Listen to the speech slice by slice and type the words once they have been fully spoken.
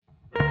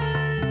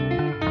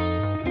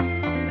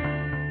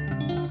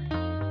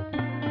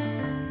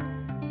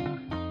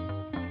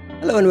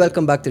Hello and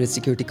welcome back to the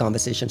Security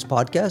Conversations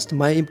podcast.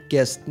 My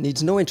guest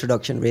needs no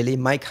introduction really.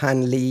 Mike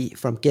Hanley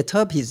from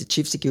GitHub. He's the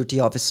Chief Security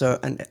Officer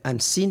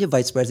and Senior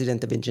Vice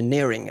President of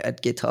Engineering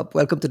at GitHub.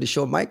 Welcome to the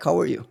show, Mike. How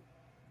are you?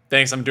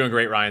 Thanks. I'm doing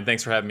great, Ryan.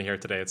 Thanks for having me here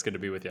today. It's good to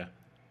be with you.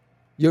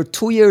 You're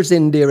 2 years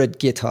in there at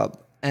GitHub.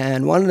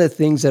 And one of the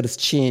things that has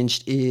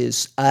changed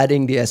is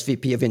adding the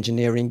SVP of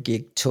Engineering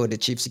gig to the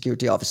Chief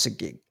Security Officer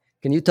gig.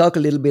 Can you talk a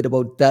little bit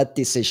about that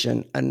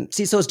decision? And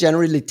CISOs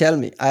generally tell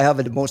me, I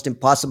have the most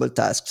impossible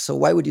task. So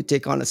why would you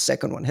take on a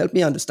second one? Help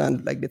me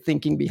understand like the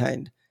thinking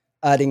behind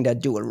adding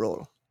that dual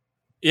role.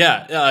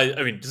 Yeah,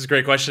 this is a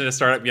great question to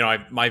start.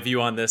 My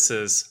view on this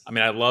is,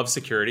 I love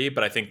security,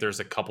 but I think there's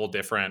a couple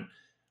different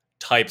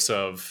types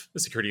of a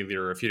security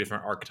leader, a few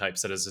different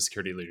archetypes that as a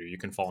security leader you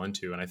can fall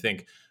into. And I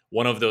think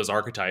one of those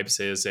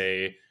archetypes is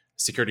a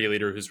security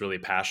leader who's really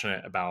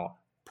passionate about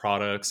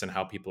products and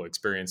how people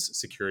experience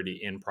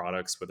security in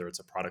products, whether it's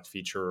a product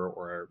feature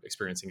or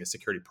experiencing a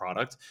security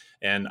product.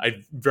 And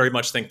I very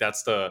much think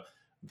that's the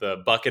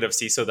bucket of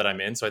CISO that I'm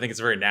in. So I think it's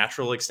a very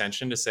natural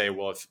extension to say,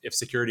 well, if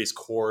security is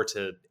core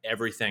to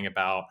everything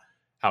about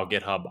how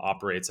GitHub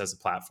operates as a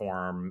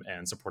platform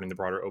and supporting the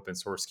broader open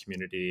source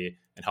community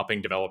and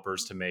helping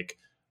developers to make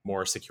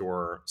more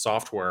secure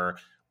software,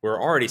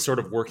 we're already sort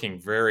of working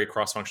very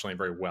cross-functionally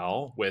very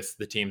well with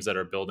the teams that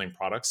are building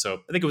products. So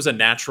I think it was a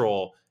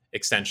natural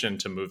extension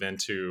to move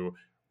into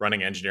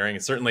running engineering.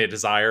 It's certainly a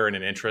desire and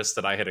an interest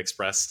that I had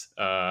expressed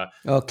to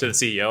the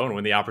CEO. And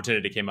when the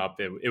opportunity came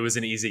up, it was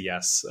an easy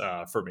yes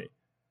for me.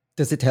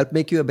 Does it help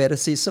make you a better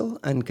CISO?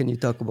 And can you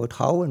talk about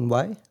how and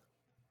why?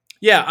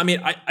 Yeah,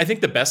 I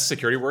think the best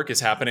security work is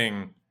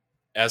happening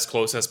as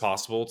close as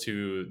possible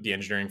to the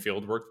engineering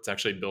field work that's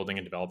actually building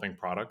and developing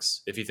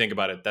products. If you think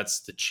about it,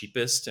 that's the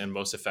cheapest and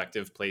most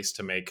effective place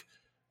to make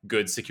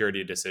good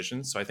security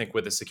decisions. So I think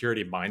with a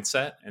security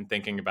mindset and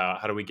thinking about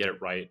how do we get it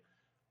right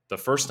the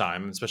first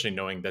time, especially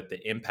knowing that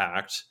the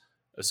impact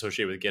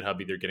associated with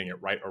GitHub, either getting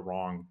it right or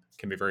wrong,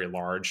 can be very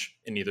large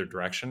in either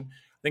direction.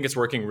 I think it's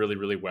working really,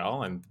 really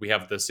well. And we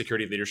have the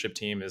security leadership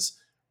team is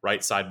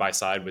right side by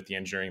side with the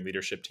engineering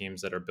leadership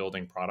teams that are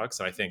building products.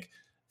 And I think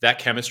that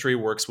chemistry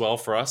works well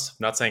for us. I'm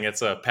not saying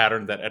it's a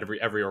pattern that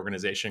every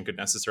organization could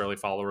necessarily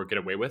follow or get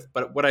away with.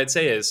 But what I'd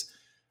say is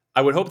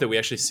I would hope that we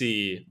actually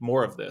see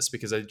more of this,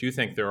 because I do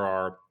think there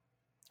are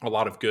a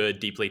lot of good,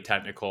 deeply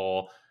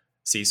technical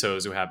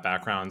CISOs who have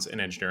backgrounds in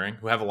engineering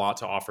who have a lot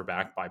to offer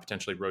back by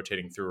potentially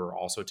rotating through or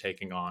also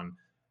taking on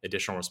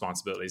additional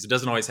responsibilities. It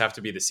doesn't always have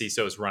to be the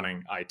CISOs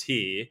running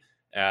IT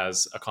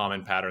as a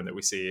common pattern that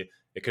we see.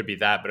 It could be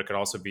that, but it could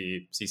also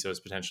be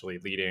CISOs potentially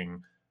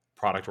leading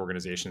product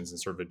organizations in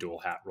sort of a dual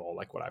hat role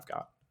like what I've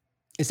got.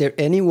 Is there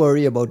any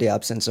worry about the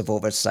absence of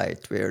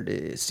oversight where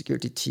the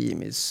security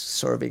team is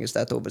serving as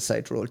that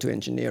oversight role to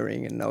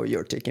engineering and now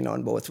you're taking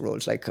on both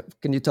roles? Like,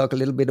 can you talk a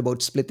little bit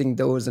about splitting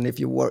those and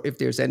if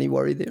there's any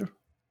worry there?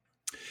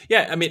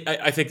 Yeah,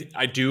 I think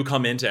I do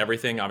come into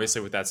everything,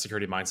 obviously, with that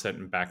security mindset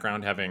and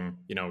background, having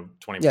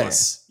 20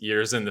 plus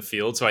years in the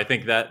field. So I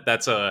think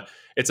it's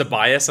a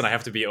bias, and I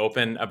have to be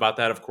open about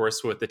that, of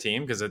course, with the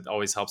team, because it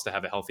always helps to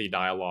have a healthy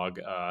dialogue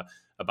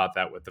about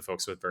that with the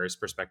folks with various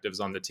perspectives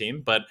on the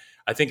team. But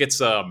I think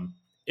it's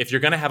if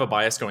you're going to have a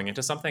bias going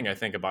into something, I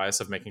think a bias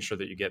of making sure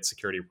that you get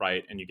security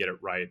right and you get it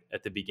right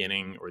at the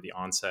beginning or the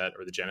onset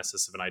or the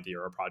genesis of an idea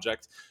or a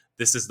project.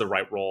 This is the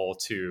right role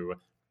to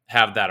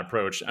have that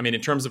approach.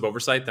 In terms of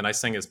oversight, the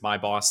nice thing is my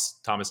boss,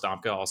 Thomas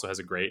Domke, also has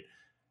a great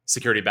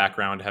security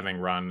background, having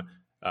run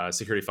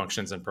security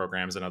functions and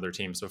programs and other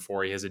teams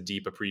before. He has a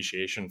deep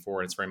appreciation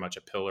for it. It's very much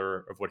a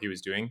pillar of what he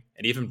was doing.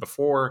 And even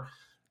before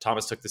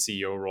Thomas took the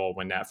CEO role,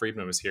 when Nat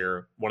Friedman was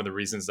here, one of the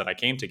reasons that I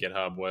came to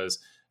GitHub was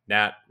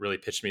Nat really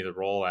pitched me the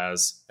role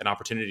as an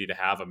opportunity to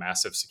have a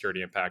massive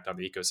security impact on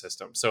the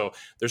ecosystem. So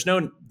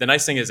the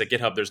nice thing is at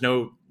GitHub, there's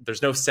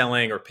no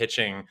selling or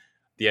pitching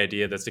the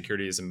idea that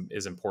security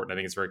is important. I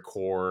think it's very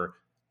core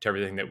to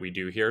everything that we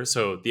do here.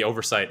 So the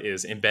oversight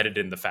is embedded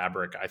in the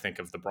fabric, I think,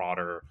 of the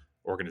broader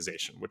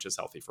organization, which is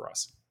healthy for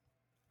us.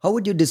 How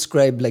would you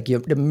describe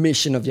the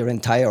mission of your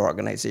entire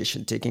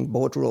organization, taking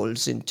both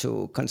roles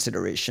into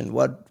consideration?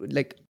 Let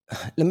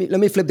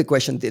me flip the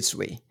question this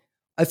way.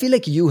 I feel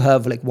like you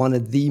have one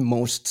of the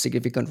most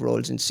significant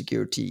roles in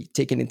security,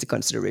 taking into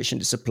consideration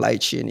the supply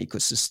chain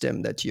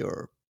ecosystem that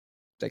you're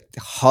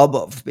the hub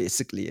of,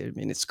 basically.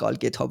 It's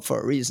called GitHub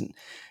for a reason.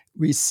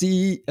 We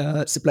see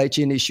supply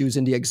chain issues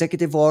in the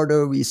executive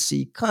order. We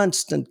see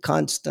constant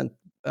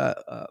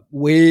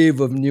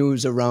wave of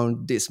news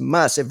around this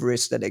massive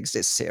risk that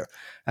exists here.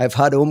 I've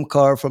had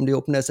Omkar from the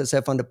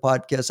OpenSSF on the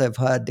podcast. I've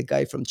had the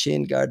guy from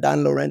ChainGuard,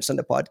 Dan Lawrence, on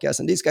the podcast.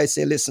 And these guys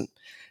say, listen,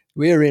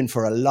 we're in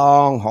for a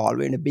long haul.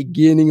 We're in the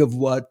beginning of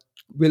what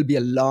will be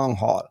a long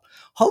haul.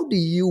 How do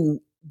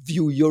you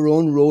view your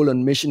own role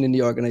and mission in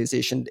the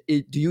organization?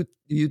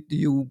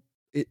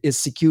 Is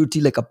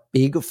security a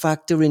bigger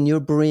factor in your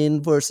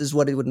brain versus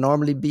what it would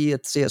normally be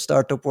at, say, a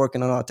startup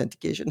working on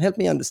authentication? Help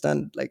me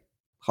understand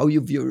how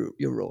you view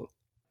your role.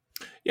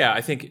 Yeah,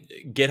 I think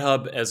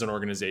GitHub as an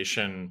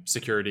organization,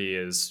 security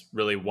is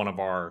really one of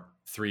our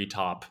 3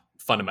 top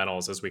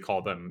fundamentals, as we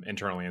call them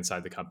internally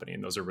inside the company.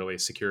 And those are really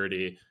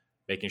security,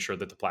 making sure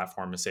that the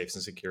platform is safe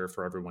and secure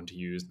for everyone to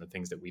use, and the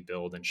things that we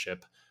build and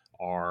ship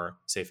are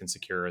safe and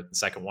secure. The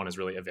second one is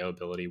really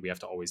availability. We have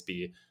to always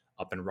be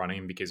up and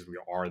running because we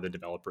are the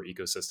developer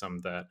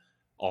ecosystem that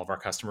all of our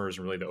customers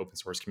and really the open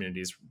source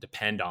communities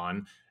depend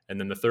on. And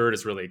then the third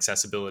is really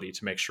accessibility,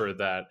 to make sure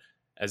that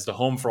as the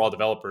home for all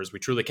developers, we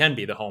truly can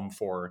be the home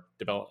for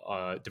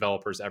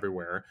developers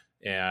everywhere,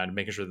 and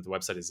making sure that the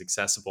website is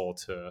accessible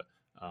to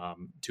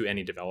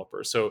any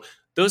developer. So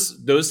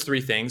those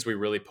three things we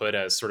really put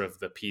as sort of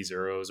the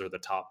P0s, or the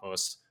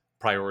topmost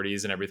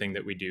priorities in everything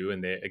that we do.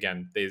 And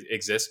they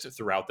exist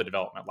throughout the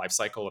development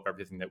lifecycle of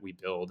everything that we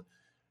build,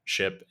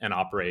 ship, and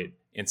operate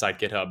inside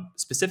GitHub.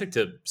 Specific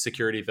to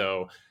security,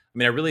 though, I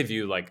mean, I really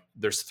view like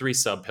there's three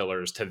sub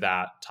pillars to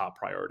that top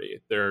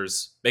priority.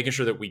 There's making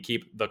sure that we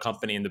keep the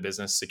company and the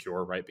business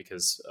secure, right?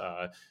 Because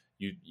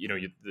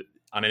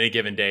on any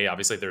given day,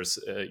 obviously there's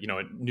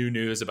new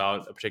news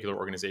about a particular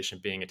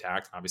organization being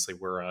attacked. Obviously,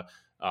 we're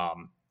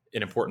an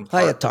important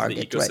part Higher of target,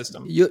 the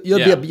ecosystem.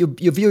 Right?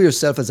 You view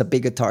yourself as a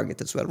bigger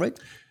target as well, right?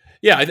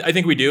 Yeah, I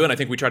think we do. And I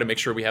think we try to make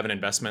sure we have an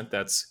investment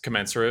that's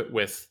commensurate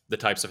with the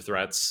types of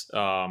threats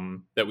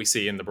that we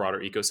see in the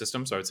broader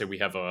ecosystem. So I would say we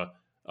have a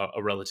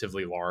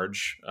relatively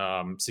large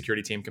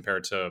security team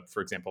compared to,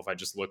 for example, if I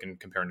just look and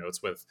compare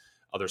notes with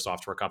other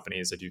software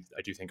companies,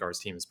 I do think our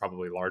team is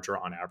probably larger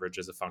on average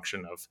as a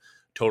function of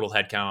total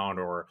headcount,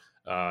 or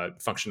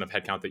function of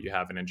headcount that you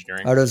have in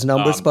engineering. Are those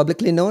numbers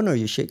publicly known, or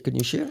can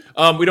you share?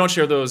 We don't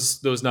share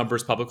those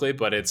numbers publicly,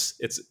 but it's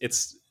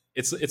large.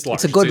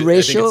 It's a good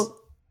ratio.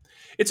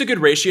 It's a good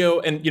ratio.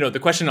 And, the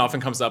question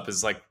often comes up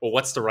is like, well,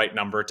 what's the right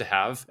number to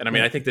have? And I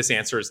mean, I think this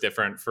answer is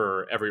different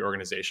for every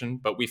organization,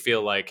 but we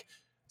feel like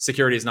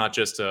security is not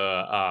just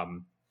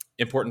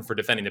important for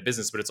defending the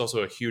business, but it's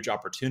also a huge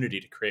opportunity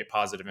to create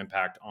positive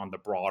impact on the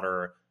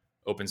broader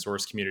open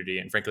source community.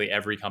 And frankly,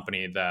 every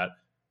company that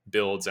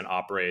builds and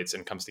operates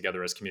and comes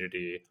together as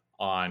community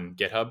on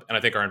GitHub. And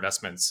I think our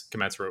investments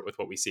commensurate with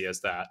what we see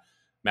as that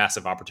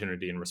massive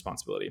opportunity and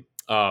responsibility.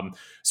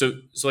 So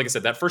like I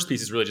said, that first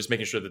piece is really just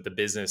making sure that the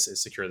business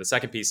is secure. The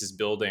second piece is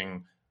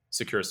building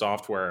secure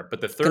software. But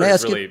the third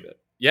is really...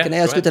 Can I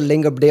ask you to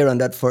linger there on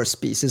that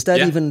first piece? Is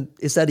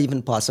that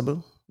even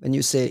possible? When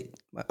you say,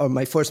 or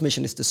my first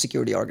mission is to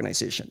secure the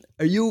organization,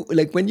 are you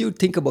like, when you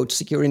think about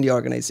securing the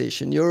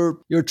organization,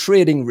 you're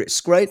trading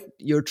risk, right?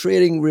 You're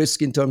trading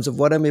risk in terms of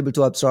what I'm able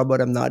to absorb,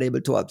 what I'm not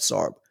able to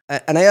absorb.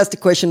 And I asked the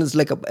question as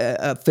like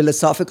a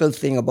philosophical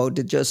thing about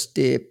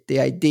the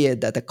idea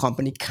that a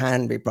company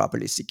can be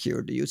properly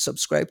secured. Do you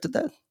subscribe to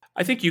that?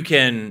 I think you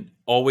can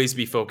always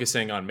be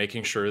focusing on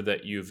making sure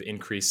that you've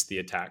increased the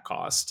attack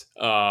cost.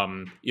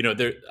 I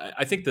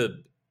think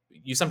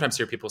you sometimes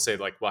hear people say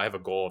like, well, I have a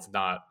goal of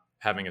not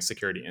having a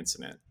security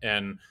incident.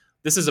 And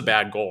this is a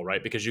bad goal,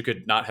 right? Because you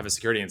could not have a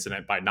security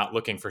incident by not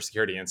looking for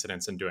security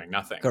incidents and doing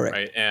nothing. Correct.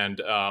 Right?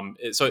 And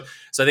so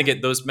I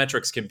think those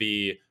metrics can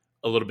be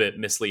a little bit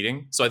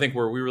misleading. So I think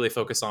where we really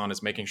focus on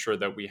is making sure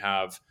that we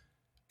have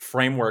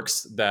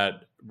frameworks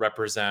that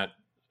represent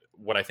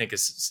what I think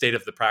is state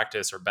of the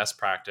practice or best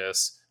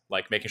practice,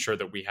 like making sure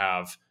that we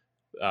have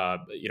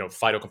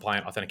FIDO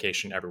compliant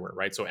authentication everywhere,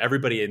 right? So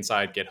everybody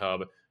inside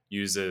GitHub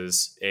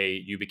uses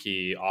a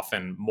YubiKey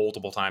often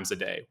multiple times a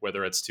day,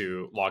 whether it's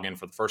to log in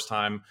for the first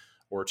time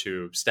or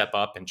to step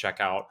up and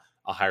check out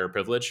a higher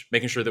privilege,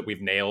 making sure that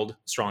we've nailed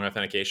strong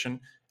authentication.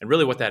 And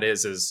really what that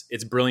is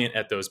it's brilliant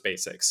at those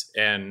basics.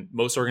 And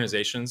most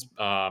organizations,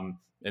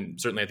 and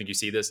certainly I think you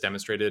see this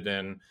demonstrated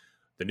in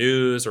the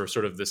news or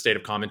sort of the state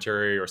of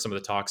commentary or some of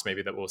the talks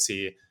maybe that we'll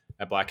see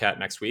at Black Hat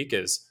next week,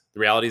 is the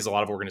reality is a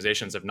lot of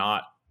organizations have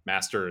not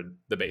mastered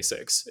the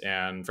basics.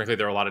 And frankly,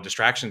 there are a lot of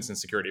distractions in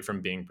security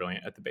from being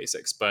brilliant at the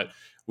basics. But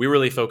we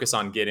really focus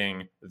on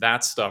getting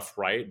that stuff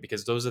right,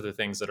 because those are the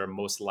things that are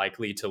most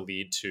likely to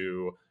lead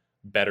to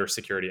better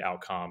security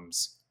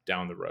outcomes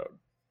down the road.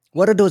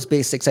 What are those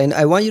basics?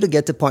 I want you to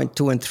get to point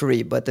 2 and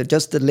 3, but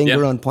just to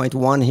linger on point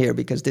 1 here,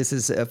 because this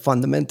is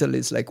fundamental,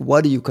 is like,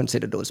 what do you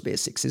consider those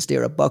basics? Is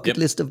there a bucket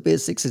list of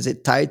basics? Is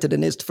it tied to the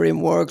NIST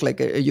framework?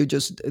 Like, are you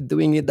just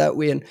doing it that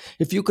way? And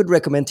if you could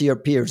recommend to your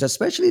peers,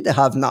 especially the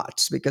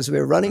have-nots, because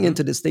we're running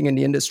into this thing in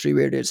the industry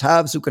where there's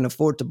haves who can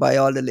afford to buy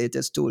all the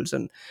latest tools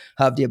and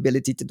have the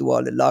ability to do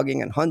all the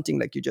logging and hunting,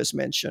 like you just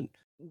mentioned.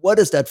 What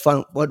does that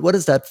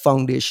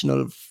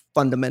foundational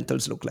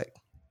fundamentals look like?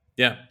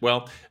 Yeah,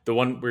 well, the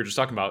one we were just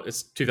talking about,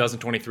 it's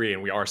 2023,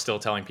 and we are still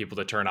telling people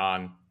to turn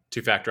on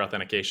two-factor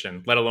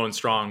authentication, let alone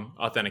strong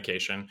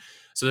authentication.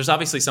 So there's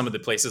obviously some of the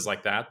places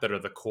like that are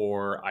the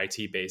core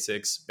IT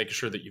basics, making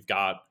sure that you've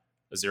got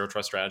a zero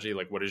trust strategy.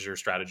 Like, what is your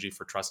strategy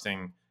for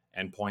trusting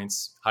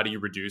endpoints? How do you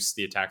reduce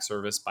the attack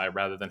surface by,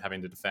 rather than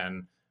having to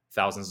defend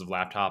thousands of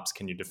laptops,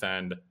 can you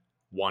defend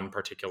one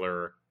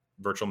particular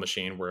virtual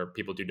machine where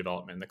people do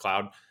development in the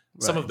cloud?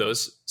 Right. Some of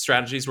those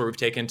strategies where we've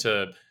taken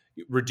to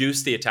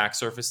reduce the attack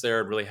surface there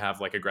and really have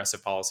like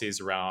aggressive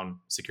policies around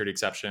security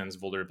exceptions,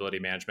 vulnerability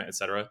management, et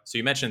cetera. So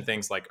you mentioned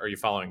things like, are you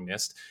following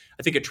NIST?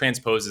 I think it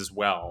transposes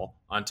well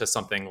onto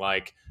something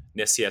like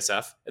NIST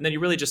CSF, and then you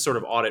really just sort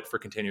of audit for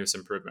continuous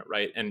improvement,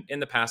 right? And in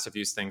the past, I've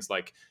used things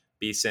like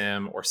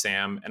BSIM or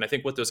SAM, and I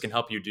think what those can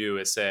help you do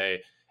is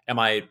say, am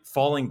I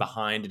falling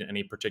behind in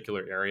any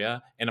particular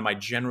area, and am I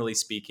generally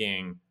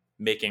speaking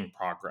making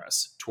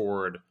progress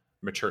toward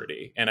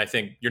maturity? And I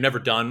think you're never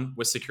done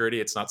with security.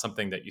 It's not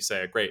something that you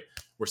say, great,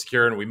 we're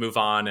secure and we move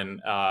on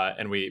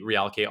and we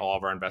reallocate all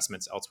of our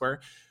investments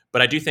elsewhere.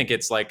 But I do think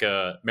it's like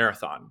a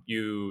marathon.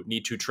 You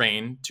need to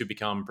train to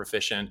become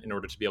proficient in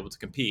order to be able to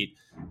compete,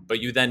 but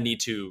you then need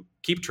to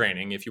keep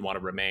training if you want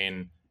to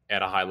remain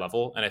at a high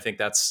level. And I think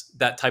that's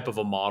that type of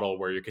a model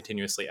where you're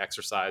continuously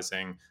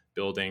exercising,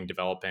 building,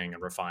 developing,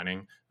 and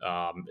refining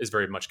is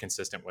very much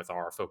consistent with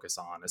our focus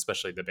on,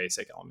 especially the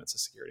basic elements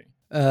of security.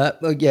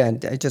 Again,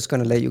 I'm just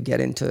going to let you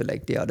get into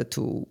like the other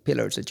two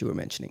pillars that you were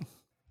mentioning.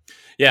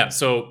 Yeah.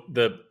 So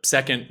the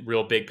second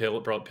real big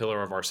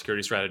pillar of our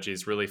security strategy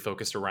is really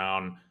focused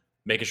around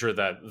making sure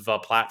that the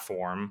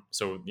platform,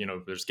 so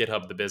there's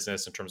GitHub, the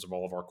business, in terms of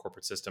all of our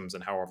corporate systems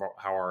and how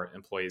our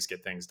employees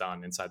get things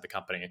done inside the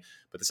company.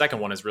 But the second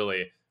one is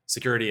really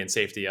security and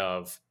safety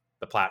of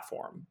the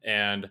platform.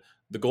 And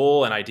the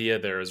goal and idea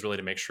there is really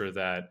to make sure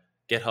that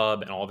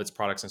GitHub and all of its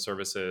products and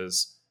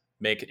services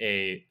make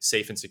a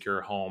safe and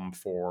secure home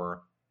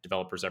for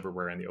developers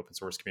everywhere in the open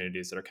source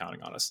communities that are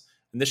counting on us.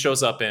 And this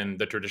shows up in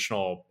the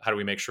traditional, how do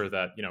we make sure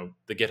that,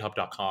 the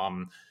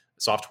github.com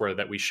software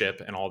that we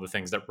ship and all the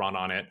things that run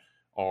on it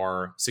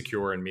are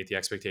secure and meet the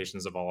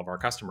expectations of all of our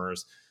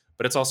customers.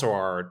 But it's also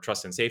our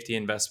trust and safety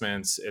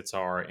investments. It's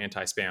our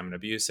anti-spam and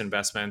abuse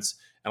investments.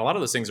 And a lot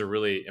of those things are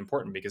really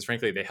important because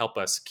frankly, they help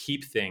us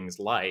keep things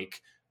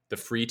like the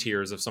free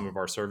tiers of some of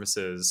our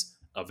services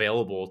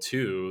available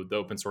to the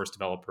open source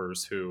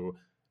developers who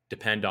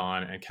depend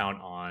on and count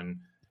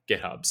on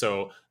GitHub.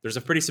 So there's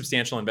a pretty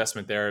substantial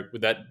investment there.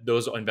 That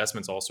those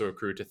investments also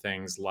accrue to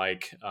things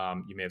like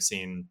you may have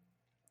seen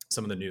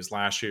some of the news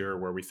last year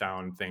where we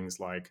found things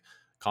like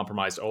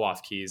compromised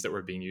OAuth keys that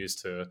were being used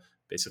to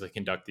basically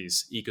conduct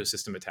these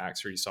ecosystem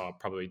attacks. Or you saw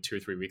probably 2 or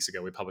 3 weeks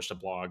ago, we published a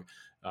blog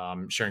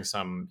sharing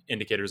some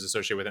indicators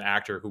associated with an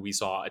actor who we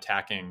saw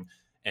attacking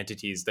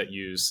entities that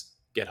use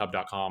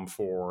github.com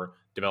for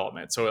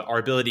development. So our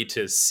ability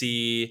to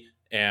see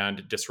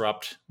and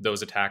disrupt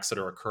those attacks that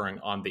are occurring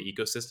on the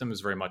ecosystem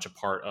is very much a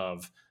part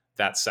of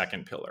that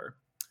second pillar.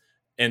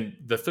 And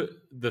the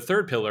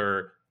third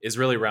pillar is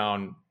really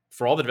around,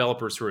 for all the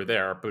developers who are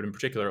there, but in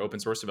particular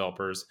open source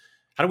developers,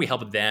 how do we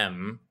help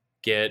them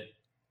get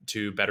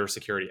to better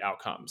security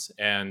outcomes?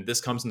 And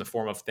this comes in the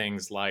form of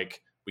things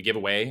like we give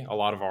away a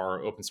lot of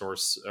our open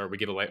source, or we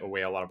give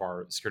away a lot of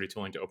our security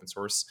tooling to open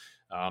source,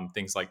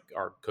 things like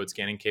our code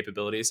scanning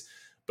capabilities.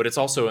 But it's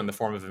also in the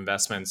form of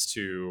investments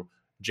to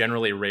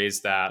generally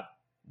raise that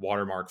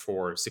watermark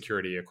for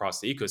security across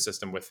the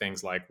ecosystem with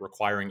things like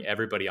requiring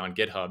everybody on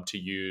GitHub to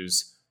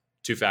use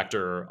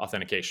two-factor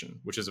authentication,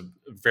 which is a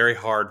very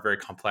hard, very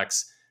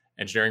complex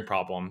engineering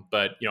problem.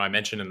 But I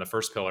mentioned in the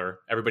first pillar,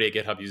 everybody at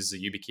GitHub uses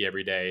a YubiKey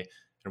every day.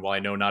 And while I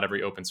know not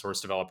every open source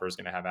developer is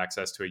going to have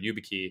access to a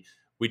YubiKey,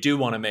 we do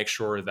want to make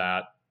sure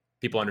that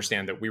people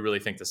understand that we really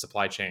think the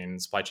supply chain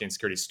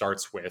security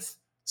starts with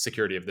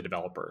security of the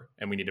developer.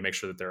 And we need to make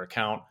sure that their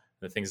account,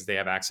 the things that they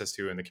have access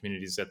to and the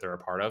communities that they're a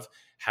part of,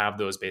 have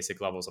those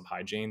basic levels of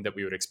hygiene that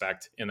we would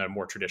expect in a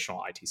more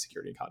traditional IT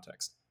security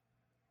context.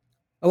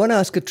 I want to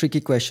ask a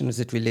tricky question as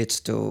it relates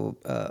to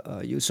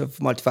use of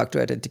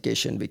multi-factor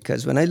authentication,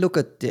 because when I look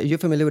at, you're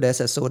familiar with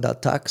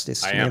SSO.tax,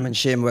 this name and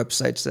shame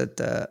websites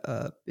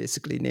that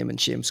basically name and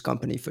shames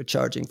company for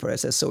charging for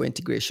SSO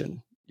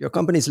integration. Your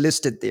company is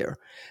listed there.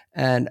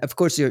 And of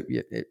course,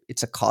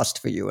 it's a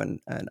cost for you. And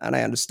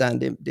I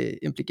understand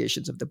the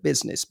implications of the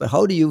business. But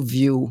how do you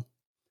view,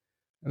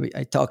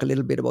 I talk a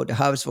little bit about the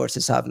haves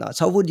versus have-nots.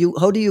 How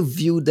do you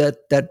view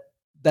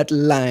that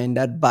line,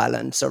 that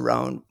balance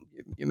around,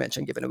 you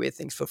mentioned giving away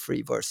things for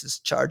free versus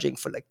charging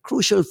for like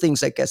crucial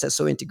things like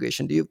SSO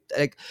integration?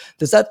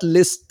 Does that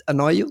list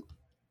annoy you?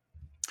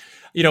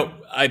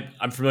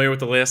 I'm familiar with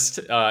the list.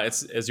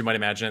 It's, as you might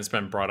imagine, it's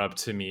been brought up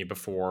to me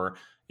before.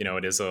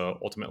 It is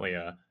ultimately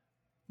a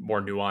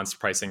more nuanced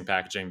pricing,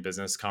 packaging,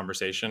 business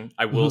conversation.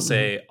 I will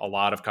say a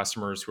lot of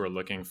customers who are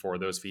looking for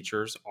those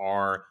features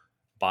are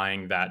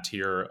buying that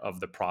tier of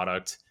the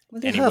product.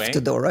 Well, they have to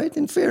though, right?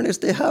 In fairness,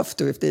 they have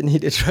to if they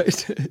need it,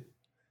 right?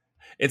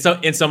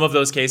 In some of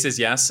those cases,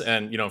 yes.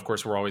 And, of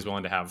course, we're always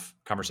willing to have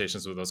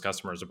conversations with those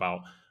customers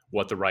about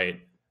what the right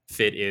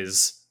fit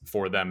is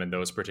for them in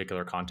those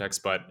particular contexts.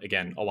 But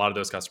again, a lot of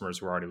those customers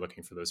who are already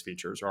looking for those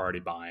features are already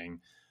buying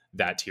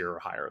that tier or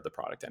higher of the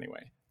product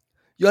anyway.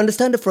 You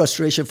understand the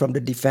frustration from the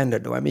defender,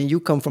 though. I mean,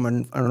 you come from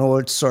an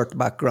old sort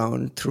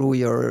background through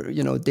your,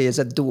 days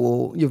at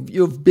Duo.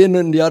 You've been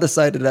on the other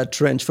side of that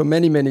trench for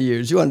many, many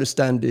years. You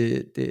understand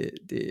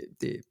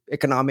the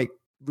economic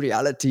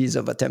realities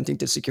of attempting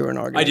to secure an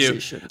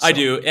organization. I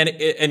do. And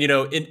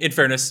in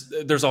fairness,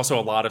 there's also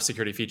a lot of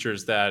security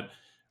features that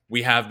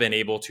we have been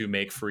able to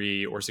make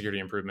free, or security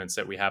improvements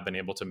that we have been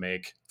able to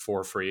make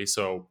for free.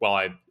 So while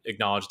I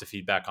acknowledge the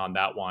feedback on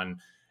that one,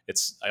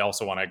 I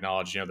also want to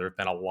acknowledge, there have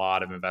been a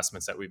lot of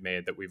investments that we've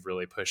made that we've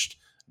really pushed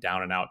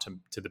down and out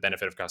to the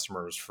benefit of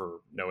customers for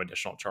no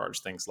additional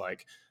charge. Things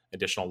like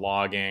additional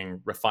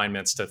logging,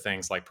 refinements to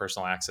things like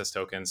personal access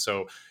tokens.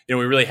 So, we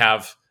really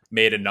have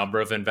made a number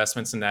of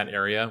investments in that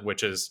area,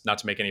 which is not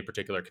to make any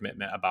particular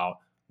commitment about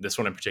this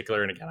one in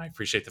particular. And again, I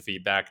appreciate the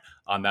feedback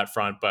on that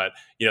front, but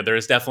there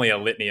is definitely a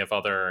litany of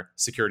other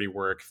security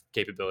work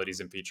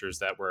capabilities and features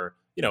that we're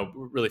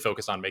really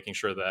focused on making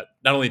sure that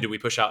not only do we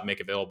push out and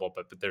make available,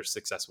 but that there's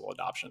successful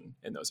adoption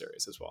in those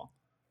areas as well.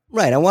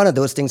 Right, and one of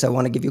those things I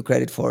want to give you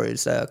credit for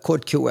is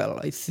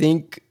CodeQL. I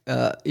think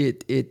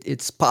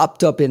it's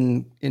popped up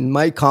in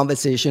my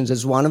conversations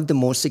as one of the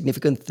most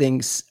significant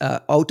things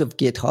out of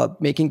GitHub,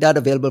 making that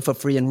available for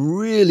free and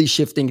really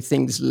shifting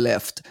things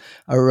left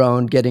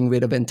around getting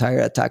rid of entire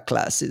attack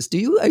classes.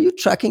 Are you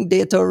tracking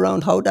data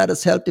around how that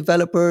has helped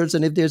developers,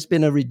 and if there's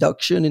been a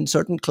reduction in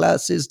certain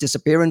classes,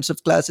 disappearance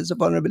of classes of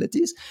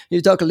vulnerabilities? Can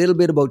you talk a little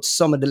bit about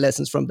some of the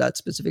lessons from that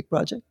specific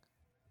project?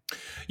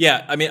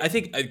 Yeah, I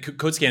think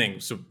code scanning,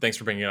 so thanks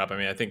for bringing it up.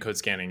 I think code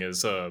scanning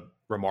is a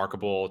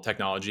remarkable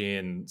technology,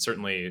 and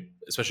certainly,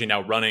 especially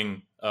now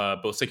running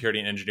both security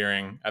and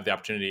engineering, I have the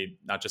opportunity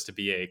not just to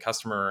be a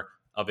customer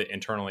of it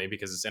internally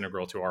because it's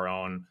integral to our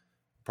own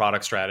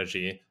product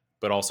strategy,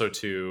 but also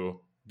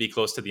to be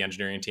close to the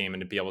engineering team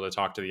and to be able to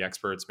talk to the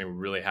experts. We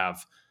really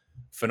have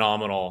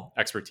phenomenal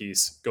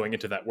expertise going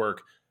into that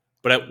work.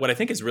 But what I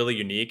think is really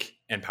unique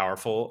and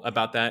powerful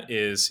about that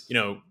is,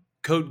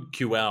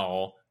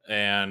 CodeQL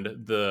and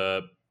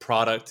the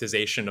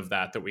productization of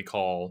that we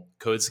call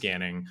code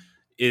scanning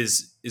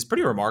is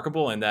pretty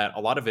remarkable in that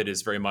a lot of it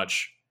is very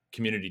much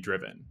community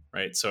driven,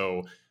 right?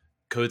 So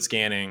code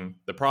scanning,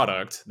 the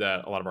product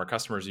that a lot of our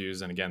customers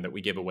use, and again, that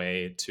we give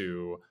away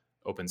to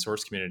open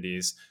source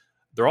communities,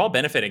 they're all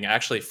benefiting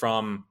actually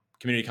from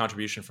community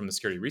contribution from the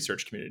security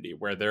research community,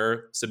 where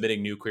they're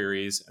submitting new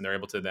queries and they're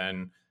able to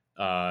then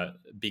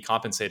be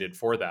compensated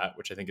for that,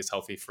 which I think is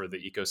healthy for the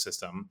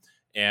ecosystem.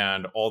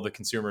 And all the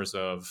consumers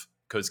of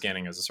code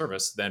scanning as a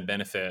service then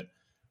benefit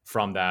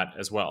from that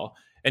as well.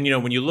 And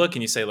when you look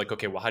and you say like,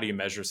 okay, well, how do you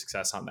measure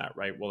success on that,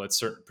 right? Well, it's a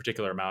certain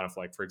particular amount of,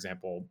 like, for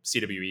example,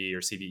 CWE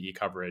or CVE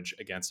coverage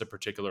against a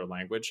particular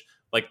language.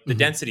 Like the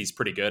density is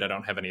pretty good. I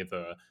don't have any of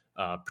the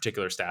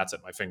particular stats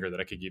at my finger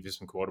that I could give you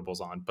some quotables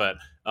on, but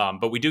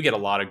we do get a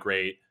lot of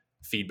great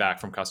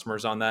feedback from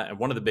customers on that. And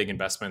one of the big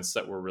investments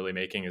that we're really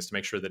making is to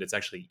make sure that it's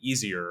actually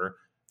easier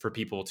for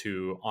people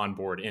to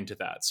onboard into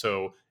that.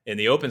 So in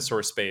the open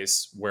source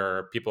space,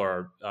 where people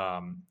are,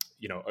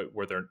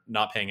 where they're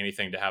not paying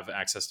anything to have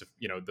access to,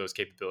 those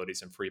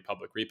capabilities in free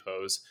public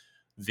repos,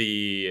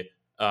 the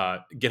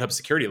GitHub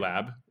Security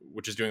Lab,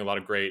 which is doing a lot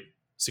of great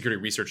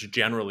security research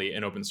generally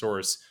in open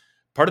source,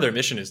 part of their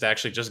mission is to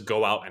actually just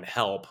go out and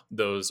help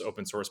those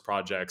open source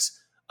projects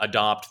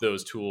adopt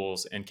those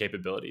tools and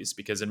capabilities,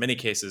 because in many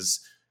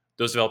cases,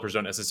 those developers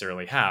don't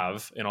necessarily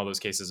have, in all those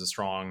cases, a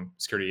strong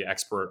security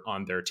expert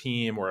on their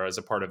team or as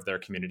a part of their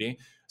community.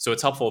 So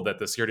it's helpful that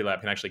the security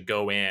lab can actually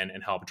go in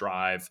and help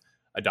drive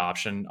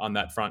adoption on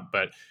that front.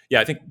 But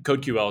yeah, I think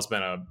CodeQL has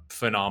been a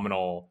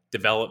phenomenal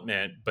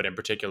development, but in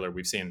particular,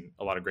 we've seen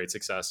a lot of great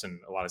success and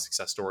a lot of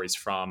success stories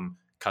from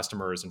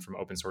customers and from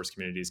open source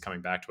communities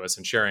coming back to us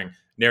and sharing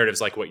narratives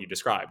like what you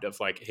described of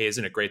like, hey,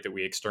 isn't it great that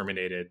we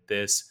exterminated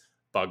this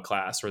bug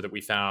class, or that we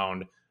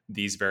found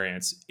these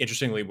variants?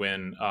 Interestingly,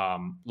 when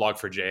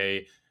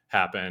Log4j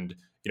happened,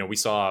 we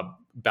saw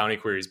bounty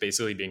queries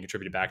basically being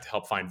contributed back to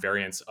help find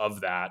variants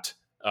of that,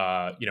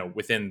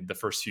 within the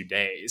first few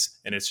days.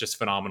 And it's just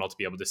phenomenal to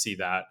be able to see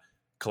that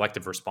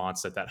collective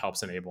response that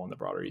helps enable in the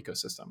broader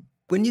ecosystem.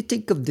 When you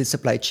think of the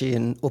supply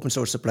chain, open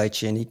source supply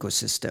chain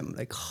ecosystem,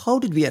 like how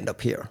did we end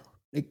up here?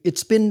 Like,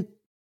 it's been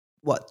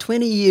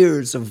 20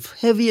 years of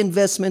heavy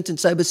investment in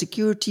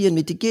cybersecurity and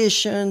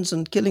mitigations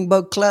and killing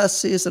bug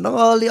classes and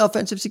all the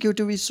offensive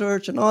security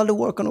research and all the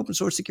work on open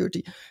source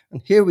security.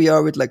 And here we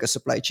are with like a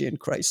supply chain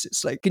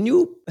crisis. Like, can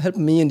you help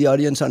me and the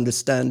audience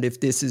understand if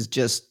this is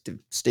just the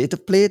state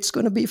of play it's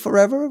going to be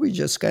forever? We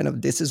just kind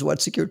of, this is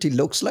what security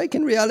looks like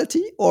in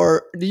reality?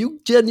 Or do you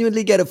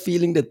genuinely get a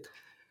feeling that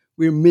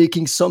we're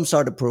making some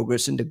sort of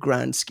progress in the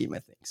grand scheme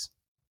of things?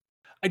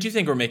 I do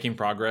think we're making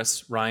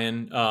progress,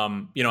 Ryan.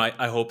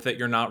 I hope that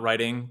you're not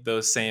writing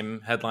those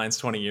same headlines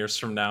 20 years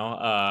from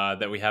now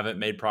that we haven't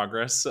made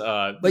progress.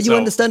 But you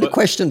understand the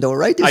question though,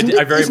 right?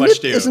 I very much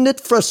do. Isn't it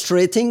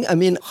frustrating? I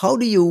mean, how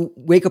do you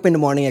wake up in the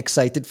morning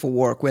excited for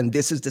work when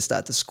this is the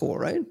status quo,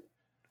 right?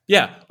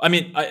 Yeah. I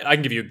mean, I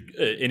can give you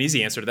an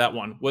easy answer to that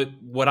one.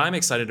 What I'm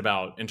excited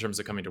about in terms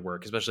of coming to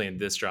work, especially in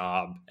this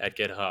job at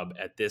GitHub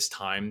at this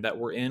time that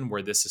we're in,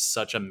 where this is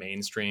such a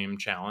mainstream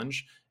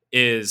challenge,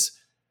 is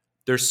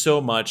there's so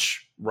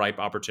much ripe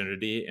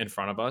opportunity in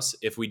front of us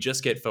if we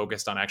just get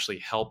focused on actually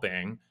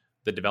helping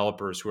the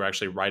developers who are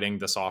actually writing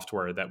the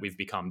software that we've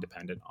become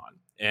dependent on.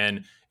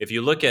 And if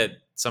you look at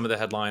some of the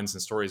headlines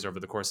and stories over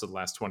the course of the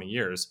last 20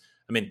 years,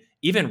 I mean,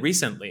 even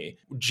recently,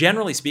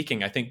 generally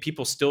speaking, I think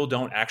people still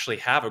don't actually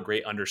have a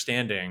great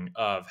understanding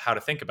of how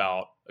to think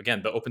about,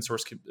 again, the open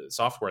source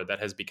software that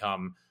has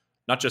become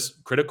not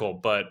just critical,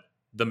 but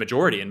the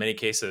majority, in many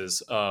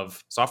cases,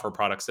 of software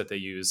products that they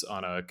use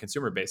on a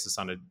consumer basis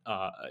on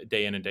a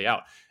day in and day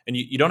out. And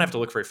you don't have to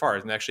look very far.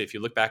 And actually, if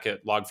you look back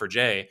at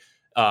Log4j,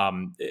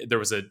 there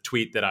was a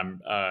tweet that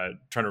I'm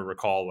trying to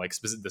recall like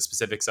the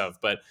specifics of,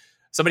 but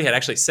somebody had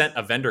actually sent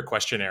a vendor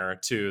questionnaire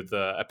to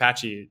the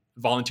Apache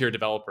volunteer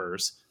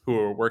developers who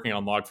were working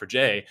on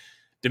Log4j,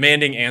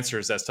 demanding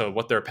answers as to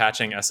what their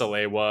patching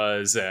SLA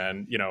was,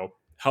 and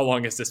how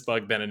long has this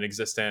bug been in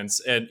existence,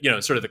 and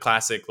sort of the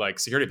classic like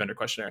security vendor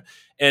questionnaire.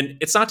 And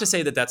it's not to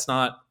say that that's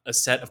not a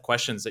set of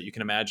questions that you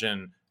can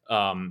imagine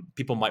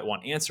people might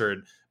want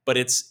answered, but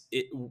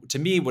to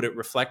me, what it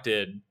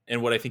reflected,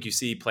 and what I think you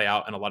see play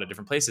out in a lot of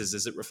different places,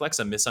 is it reflects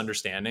a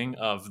misunderstanding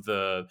of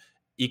the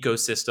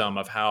ecosystem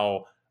of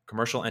how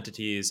commercial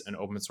entities and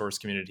open source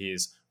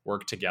communities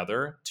work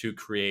together to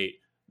create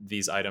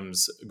these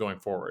items going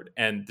forward.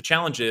 And the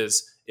challenge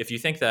is, if you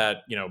think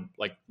that,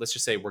 like, let's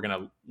just say we're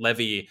going to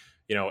levy,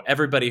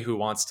 everybody who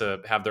wants to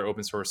have their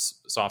open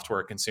source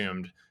software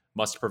consumed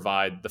must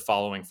provide the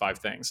following 5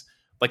 things.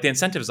 Like, the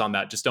incentives on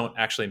that just don't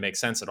actually make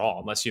sense at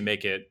all, unless you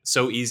make it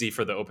so easy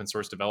for the open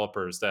source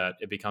developers that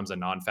it becomes a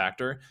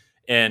non-factor.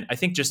 And I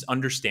think just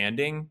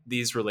understanding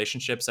these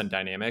relationships and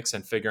dynamics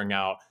and figuring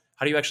out,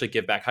 how do you actually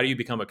give back? How do you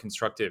become a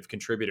constructive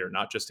contributor,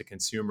 not just a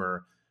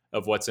consumer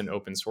of what's in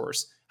open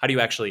source? How do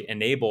you actually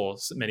enable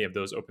many of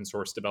those open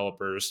source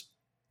developers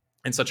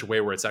in such a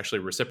way where it's actually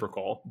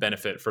reciprocal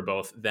benefit for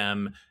both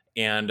them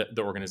and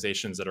the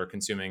organizations that are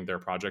consuming their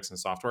projects and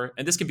software?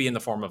 And this can be in the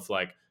form of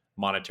like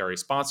monetary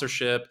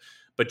sponsorship,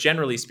 but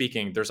generally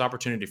speaking, there's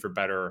opportunity for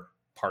better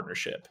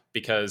partnership,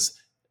 because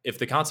if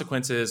the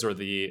consequences or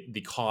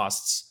the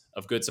costs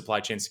of good supply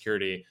chain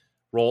security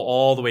roll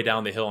all the way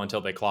down the hill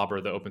until they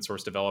clobber the open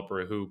source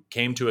developer who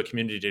came to a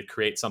community to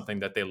create something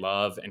that they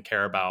love and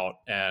care about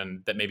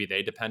and that maybe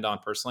they depend on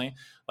personally,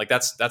 like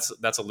that's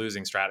a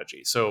losing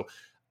strategy. So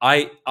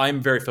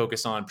I'm very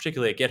focused on,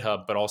 particularly at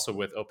GitHub, but also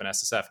with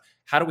OpenSSF,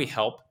 how do we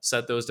help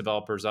set those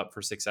developers up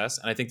for success?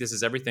 And I think this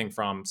is everything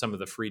from some of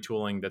the free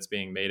tooling that's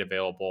being made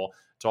available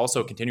to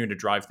also continuing to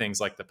drive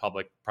things like the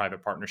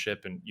public-private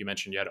partnership. And you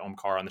mentioned you had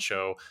Omkar on the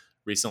show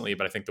recently,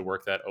 but I think the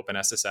work that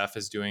OpenSSF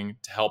is doing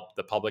to help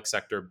the public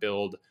sector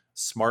build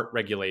smart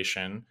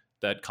regulation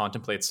that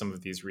contemplates some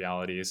of these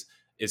realities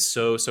is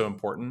so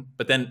important.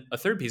 But then a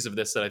third piece of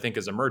this that I think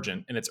is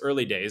emergent, and it's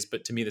early days,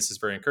 but to me this is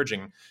very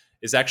encouraging,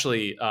 is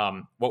actually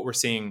what we're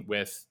seeing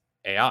with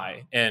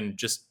AI. And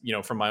just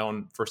from my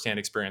own firsthand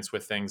experience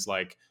with things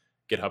like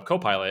GitHub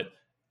Copilot,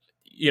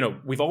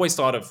 we've always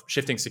thought of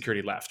shifting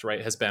security left,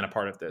 right? Has been a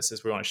part of this,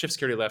 is we want to shift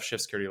security left,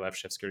 shift security left,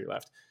 shift security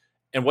left.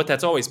 And what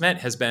that's always meant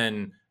has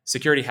been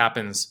security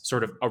happens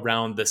sort of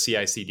around the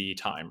CI/CD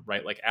time,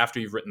 right? Like after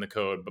you've written the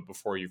code, but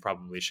before you've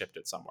probably shipped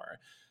it somewhere.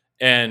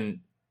 And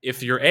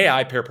if your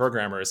AI pair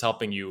programmer is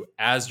helping you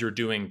as you're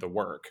doing the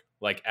work,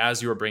 like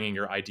as you're bringing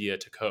your idea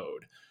to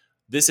code,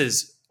 this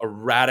is a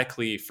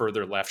radically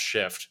further left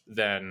shift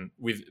than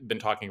we've been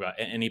talking about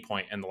at any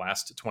point in the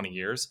last 20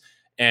 years.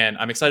 And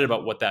I'm excited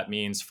about what that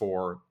means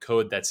for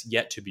code that's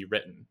yet to be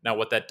written. Now,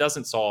 what that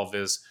doesn't solve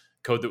is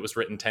code that was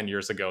written 10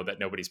 years ago that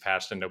nobody's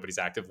patched and nobody's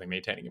actively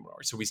maintaining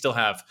anymore. So we still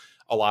have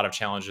a lot of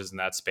challenges in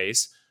that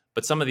space.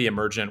 But some of the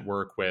emergent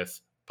work with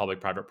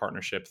public-private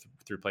partnership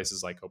through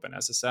places like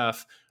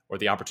OpenSSF, or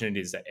the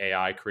opportunities that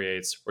AI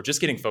creates, or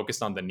just getting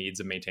focused on the needs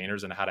of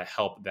maintainers and how to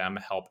help them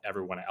help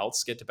everyone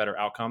else get to better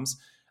outcomes,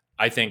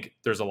 I think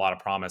there's a lot of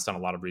promise and a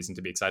lot of reason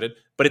to be excited.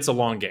 But it's a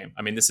long game.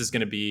 I mean, this is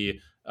going to be,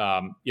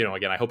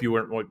 again, I hope you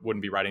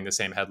wouldn't be writing the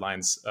same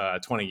headlines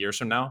 20 years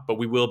from now, but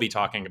we will be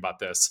talking about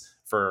this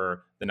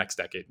for the next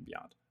decade and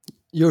beyond.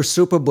 You're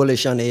super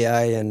bullish on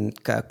AI and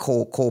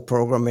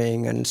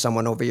co-programming and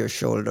someone over your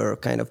shoulder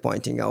kind of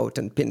pointing out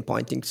and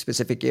pinpointing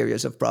specific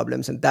areas of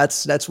problems. And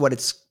that's what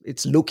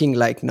it's looking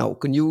like now.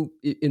 Can you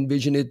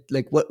envision it?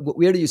 Like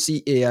where do you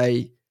see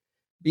AI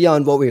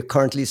beyond what we're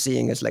currently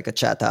seeing as like a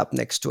chat app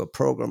next to a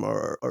program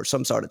or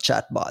some sort of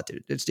chat bot?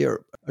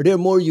 Are there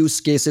more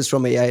use cases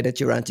from AI that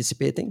you're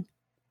anticipating?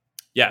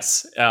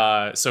 Yes.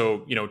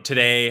 So,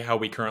 today, how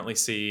we currently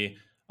see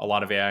a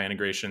lot of AI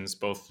integrations,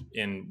 both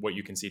in what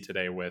you can see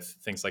today with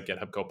things like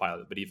GitHub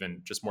Copilot, but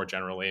even just more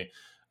generally,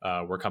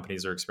 where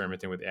companies are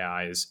experimenting with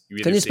AIs.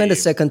 Can you spend a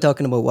second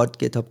talking about what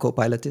GitHub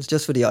Copilot is,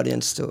 just for the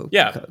audience to?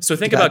 Yeah. So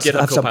think about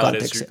GitHub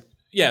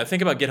Copilot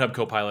think about GitHub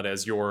Copilot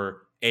as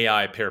your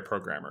AI pair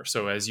programmer.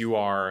 So if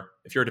you're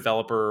a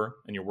developer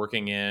and you're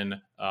working in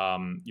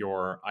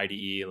your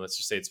IDE, let's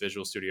just say it's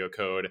Visual Studio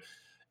Code,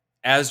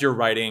 as you're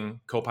writing,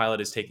 Copilot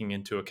is taking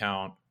into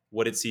account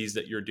what it sees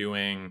that you're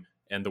doing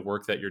and the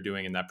work that you're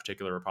doing in that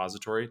particular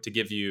repository to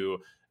give you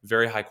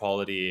very high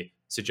quality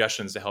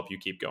suggestions to help you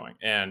keep going.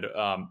 And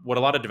what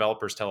a lot of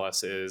developers tell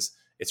us is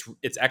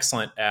it's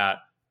excellent at,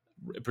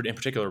 in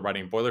particular,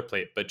 writing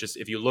boilerplate. But just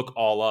if you look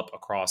all up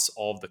across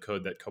all of the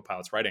code that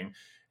Copilot's writing,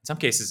 in some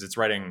cases it's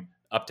writing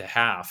up to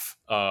half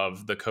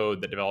of the code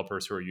that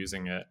developers who are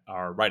using it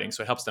are writing.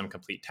 So it helps them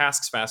complete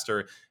tasks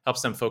faster,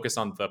 helps them focus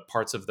on the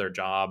parts of their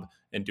job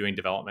and doing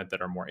development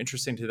that are more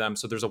interesting to them.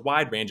 So there's a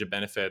wide range of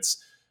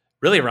benefits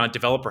really around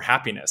developer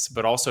happiness,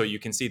 but also you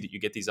can see that you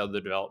get these other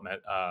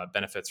development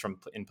benefits from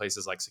in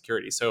places like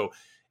security. So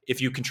if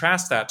you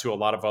contrast that to a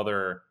lot of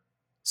other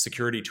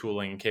security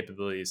tooling and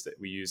capabilities that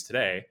we use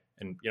today,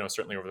 and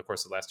certainly over the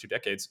course of the last 2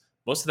 decades,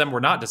 most of them were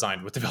not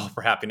designed with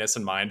developer happiness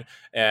in mind,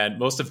 and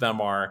most of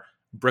them are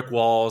brick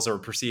walls or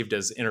perceived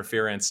as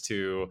interference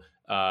to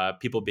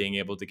people being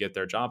able to get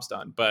their jobs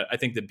done. But I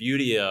think the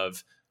beauty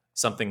of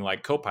something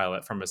like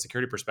Copilot from a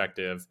security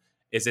perspective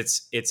is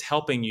it's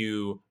helping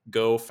you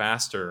go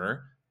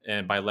faster,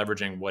 and by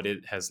leveraging what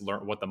it has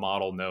learned, what the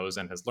model knows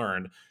and has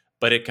learned,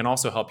 but it can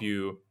also help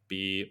you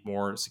be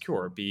more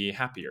secure, be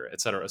happier,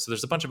 et cetera. So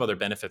there's a bunch of other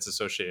benefits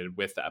associated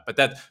with that.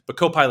 But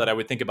Copilot, I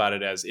would think about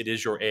it as it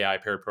is your AI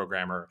paired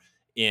programmer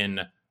in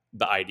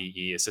the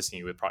IDE assisting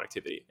you with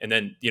productivity. And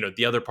then,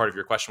 the other part of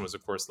your question was,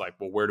 of course, like,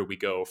 well, where do we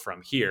go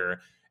from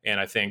here? And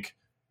I think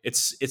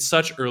it's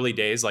such early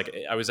days. Like,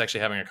 I was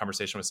actually having a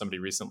conversation with somebody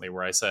recently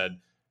where I said,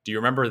 do you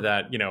remember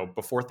that,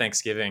 before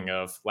Thanksgiving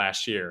of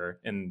last year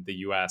in the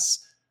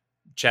US,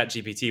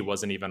 ChatGPT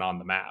wasn't even on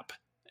the map?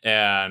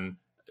 And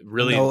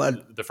really, No,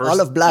 and the first,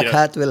 all of Black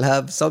Hat will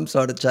have some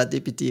sort of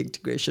ChatGPT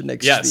integration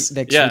next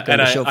week on and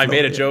the show I floor.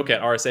 made a joke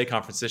at RSA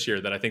conference this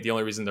year that I think the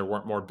only reason there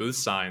weren't more booth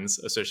signs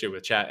associated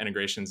with chat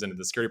integrations into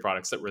the security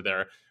products that were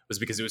there was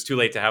because it was too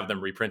late to have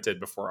them reprinted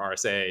before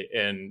RSA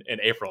in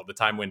April. The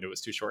time window was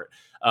too short.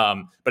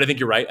 But I think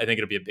you're right. I think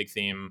it'll be a big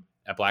theme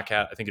at Black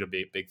Hat. I think it'll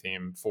be a big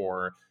theme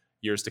for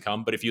years to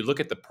come. But if you look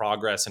at the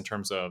progress in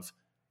terms of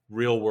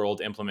real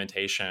world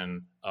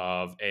implementation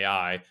of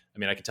AI, I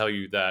mean, I can tell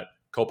you that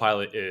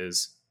Copilot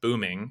is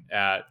booming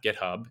at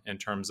GitHub in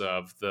terms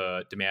of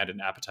the demand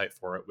and appetite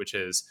for it, which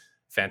is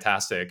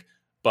fantastic.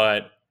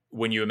 But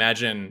when you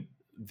imagine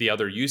the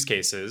other use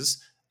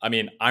cases, I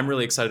mean, I'm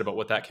really excited about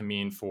what that can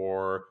mean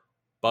for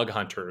bug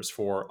hunters,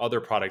 for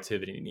other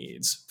productivity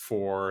needs,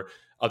 for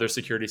other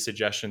security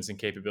suggestions and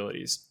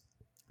capabilities.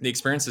 The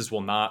experiences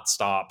will not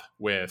stop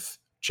with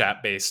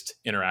chat-based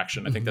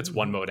interaction. I think that's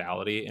one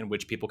modality in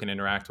which people can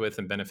interact with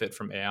and benefit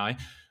from AI.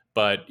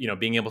 But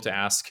being able to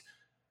ask,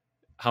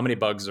 how many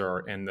bugs are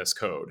in this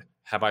code?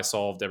 Have I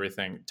solved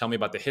everything? Tell me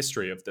about the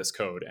history of this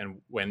code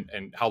and when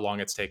and how long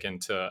it's taken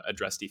to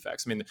address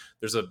defects. I mean,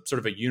 there's a sort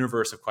of a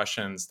universe of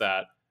questions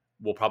that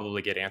will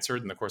probably get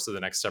answered in the course of the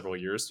next several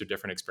years through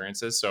different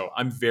experiences. So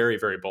I'm very,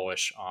 very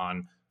bullish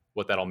on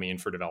what that'll mean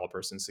for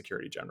developers and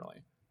security generally.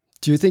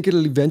 Do you think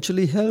it'll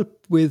eventually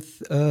help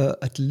with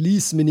at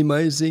least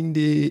minimizing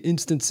the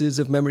instances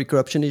of memory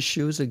corruption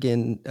issues?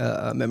 Again,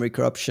 memory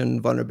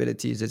corruption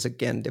vulnerabilities is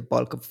again the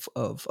bulk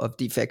of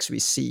defects we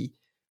see.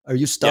 Are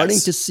you starting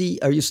to see?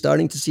 Are you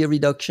starting to see a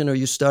reduction? Are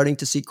you starting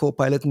to see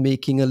Copilot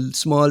making a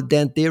small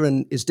dent there?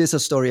 And is this a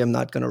story I'm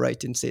not going to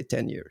write in, say,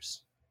 10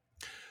 years?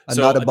 And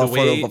not a buffer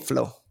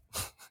overflow.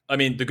 I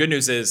mean, the good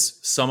news is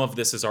some of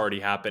this is already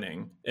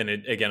happening. And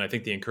again, I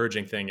think the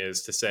encouraging thing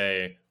is to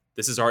say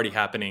this is already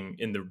happening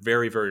in the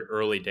very, very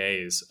early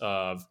days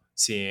of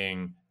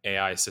seeing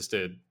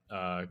AI-assisted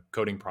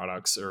coding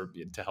products or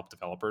to help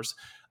developers.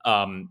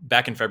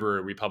 Back in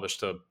February, we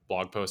published a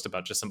blog post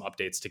about just some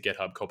updates to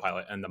GitHub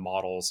Copilot and the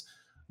models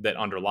that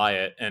underlie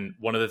it. And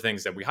one of the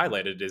things that we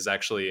highlighted is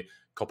actually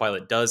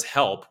Copilot does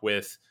help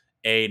with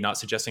not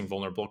suggesting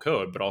vulnerable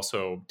code, but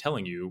also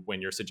telling you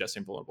when you're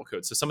suggesting vulnerable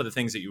code. So some of the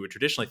things that you would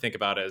traditionally think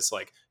about as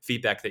like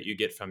feedback that you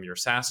get from your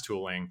SaaS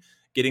tooling,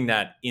 getting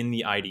that in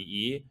the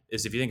IDE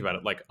is, if you think about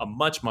it, like a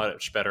much,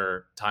 much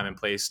better time and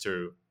place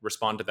to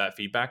respond to that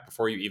feedback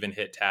before you even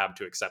hit tab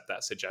to accept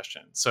that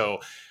suggestion. So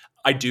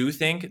I do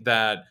think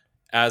that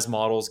as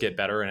models get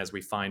better and as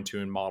we fine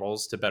tune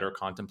models to better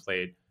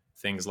contemplate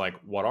things like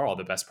what are all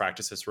the best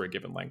practices for a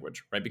given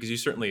language, right? Because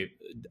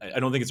I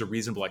don't think it's a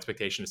reasonable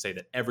expectation to say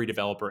that every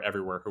developer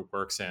everywhere who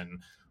works in,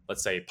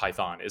 let's say,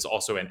 Python is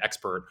also an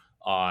expert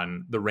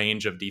on the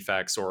range of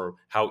defects or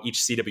how each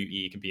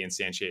CWE can be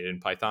instantiated in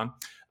Python.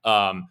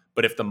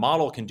 But if the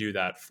model can do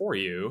that for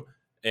you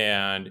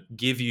and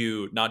give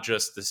you not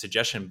just the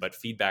suggestion, but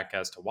feedback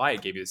as to why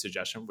it gave you the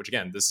suggestion, which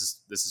again, this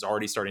is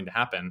already starting to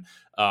happen.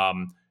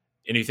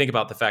 And you think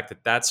about the fact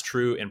that that's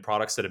true in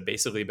products that have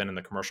basically been in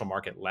the commercial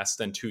market less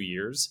than 2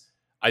 years,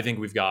 I think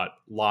we've got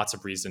lots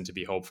of reason to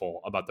be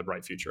hopeful about the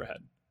bright future ahead.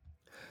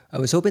 I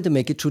was hoping to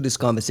make it through this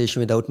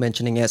conversation without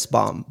mentioning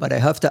SBOM, but I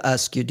have to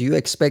ask you, do you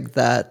expect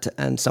that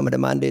and some of the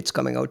mandates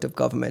coming out of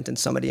government and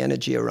some of the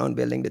energy around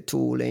building the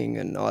tooling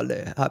and all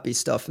the happy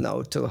stuff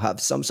now to have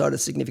some sort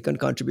of significant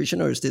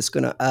contribution, or is this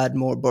going to add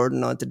more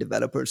burden onto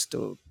developers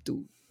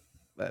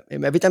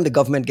every time the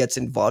government gets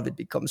involved, it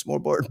becomes more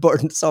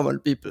burdensome on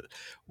people.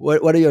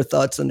 What are your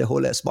thoughts on the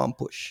whole SBOM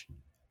push?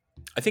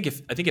 I think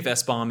if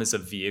SBOM is a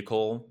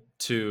vehicle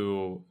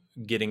to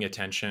getting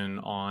attention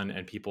on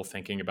and people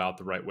thinking about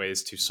the right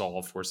ways to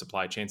solve for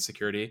supply chain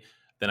security,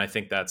 then I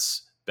think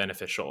that's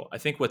beneficial. I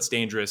think what's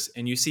dangerous,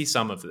 and you see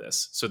some of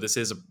this, so this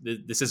is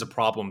a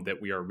problem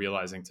that we are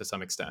realizing to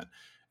some extent,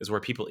 is where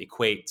people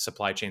equate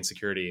supply chain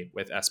security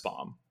with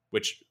SBOM,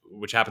 which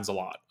happens a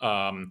lot.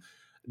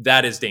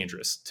 That is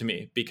dangerous to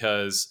me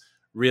because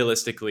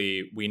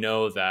realistically, we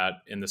know that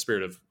in the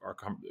spirit of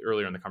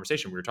earlier in the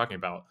conversation, we were talking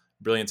about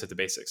brilliance at the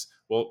basics.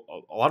 Well,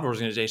 a lot of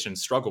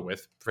organizations struggle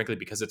with, frankly,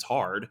 because it's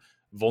hard,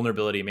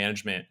 vulnerability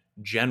management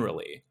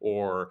generally,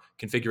 or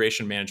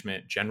configuration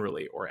management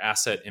generally, or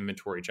asset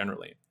inventory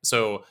generally.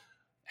 So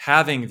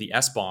having the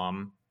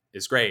SBOM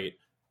is great,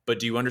 but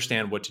do you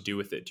understand what to do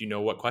with it? Do you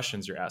know what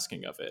questions you're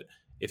asking of it?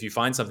 If you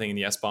find something in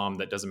the SBOM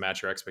that doesn't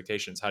match your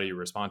expectations, how do you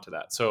respond to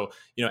that? So,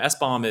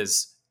 SBOM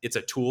it's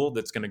a tool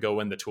that's going to go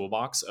in the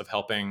toolbox of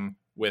helping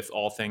with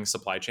all things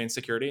supply chain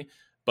security.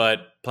 But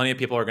plenty of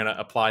people are going to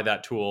apply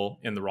that tool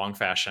in the wrong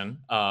fashion,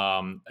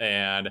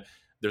 and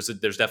there's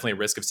definitely a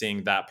risk of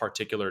seeing that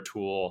particular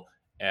tool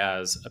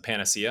as a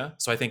panacea.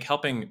 So I think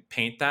helping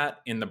paint that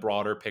in the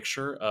broader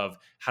picture of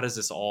how does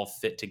this all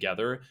fit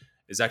together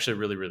is actually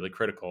really, really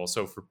critical.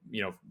 So for,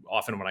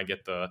 often when I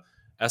get the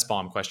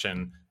SBOM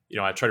question,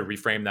 I try to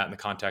reframe that in the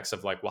context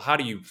of like, well, how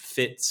do you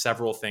fit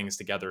several things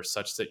together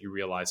such that you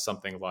realize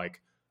something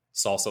like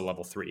SALSA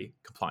level 3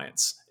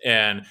 compliance?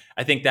 And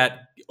I think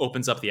that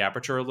opens up the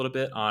aperture a little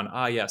bit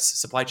on, yes,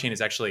 supply chain is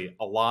actually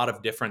a lot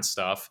of different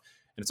stuff.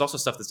 And it's also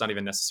stuff that's not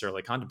even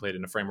necessarily contemplated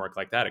in a framework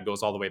like that. It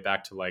goes all the way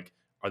back to like,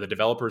 are the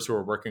developers who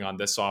are working on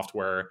this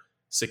software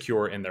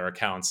secure in their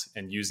accounts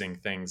and using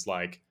things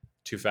like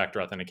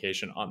two-factor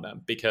authentication on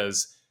them?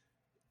 Because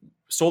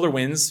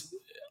SolarWinds,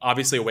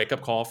 obviously a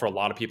wake-up call for a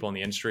lot of people in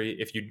the industry.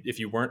 If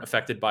you weren't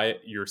affected by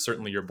it,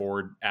 certainly your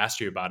board asked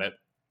you about it.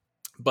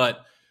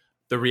 But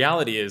the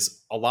reality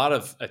is a lot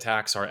of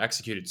attacks are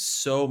executed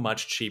so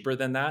much cheaper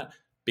than that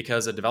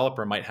because a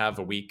developer might have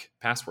a weak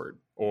password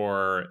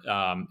or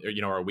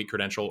a weak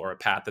credential or a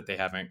path that they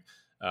haven't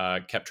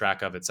kept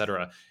track of, et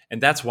cetera. And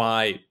that's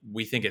why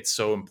we think it's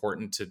so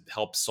important to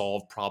help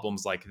solve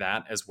problems like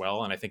that as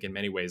well. And I think in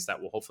many ways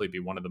that will hopefully be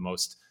one of the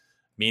most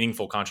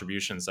meaningful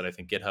contributions that I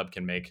think GitHub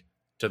can make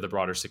to the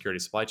broader security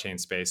supply chain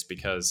space.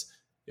 Because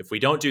if we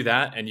don't do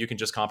that, and you can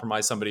just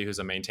compromise somebody who's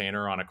a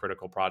maintainer on a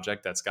critical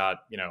project that's got,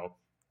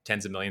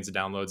 tens of millions of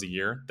downloads a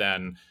year,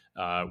 then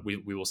we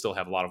will still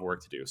have a lot of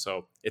work to do.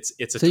 So it's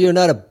a so you're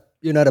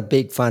not a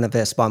big fan of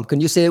SBOM.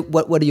 Can you say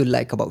what do you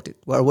like about it,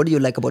 or what do you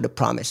like about the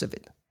promise of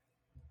it?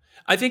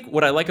 I think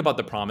what I like about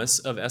the promise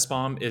of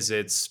SBOM is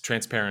its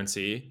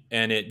transparency,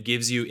 and it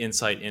gives you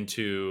insight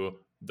into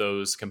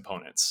those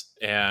components.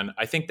 And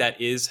I think that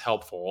is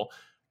helpful,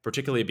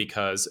 particularly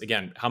because,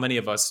 again, how many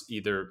of us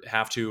either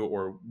have to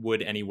or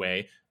would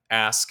anyway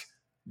ask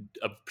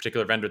a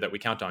particular vendor that we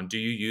count on, do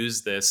you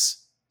use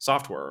this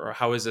software, or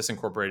how is this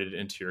incorporated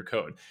into your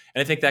code?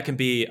 And I think that can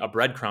be a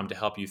breadcrumb to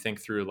help you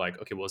think through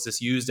like, okay, well, is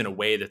this used in a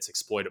way that's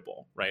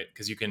exploitable, right?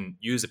 Because you can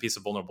use a piece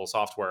of vulnerable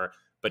software,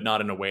 but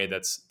not in a way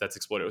that's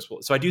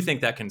exploitable. So I do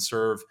think that can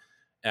serve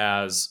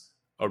as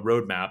a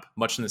roadmap,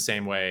 much in the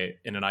same way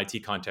in an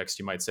IT context,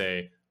 you might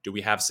say, do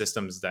we have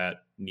systems that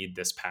need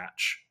this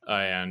patch?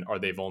 And are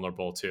they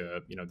vulnerable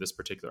to, this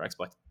particular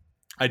exploit?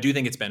 I do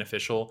think it's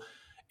beneficial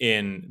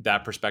in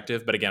that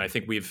perspective. But again, I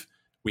think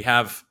we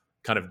have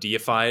kind of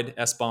deified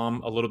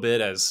SBOM a little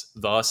bit as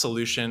the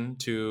solution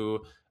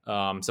to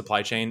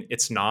supply chain.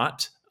 It's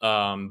not,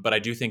 but I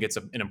do think it's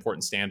an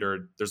important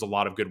standard. There's a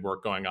lot of good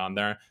work going on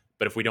there.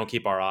 But if we don't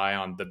keep our eye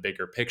on the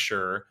bigger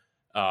picture,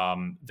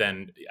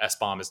 then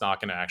SBOM is not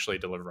going to actually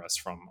deliver us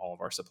from all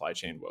of our supply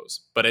chain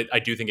woes. But I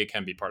do think it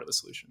can be part of the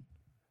solution.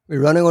 We're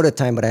running out of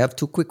time, but I have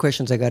two quick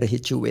questions I got to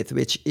hit you with,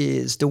 which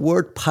is the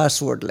word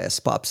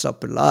passwordless pops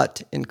up a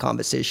lot in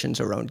conversations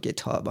around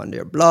GitHub on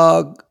their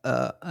blog.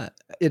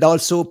 It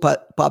also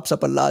pops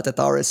up a lot at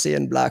RSA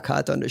and Black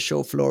Hat on the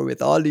show floor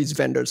with all these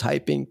vendors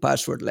hyping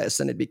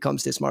passwordless, and it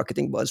becomes this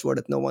marketing buzzword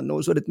that no one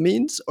knows what it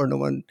means, or no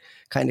one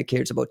kind of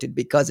cares about it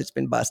because it's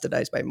been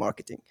bastardized by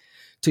marketing.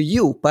 To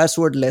you,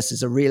 passwordless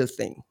is a real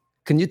thing.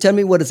 Can you tell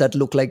me what does that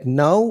look like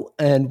now,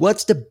 and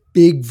what's the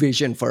big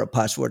vision for a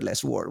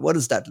passwordless world? What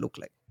does that look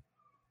like?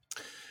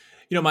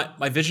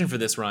 My vision for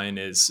this, Ryan,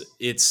 is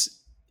it's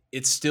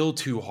still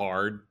too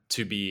hard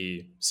to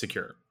be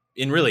secure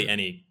in really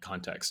any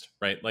context,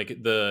 right?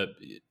 Like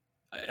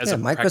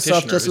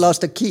Microsoft just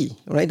lost a key,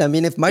 right? I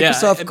mean, if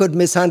Microsoft could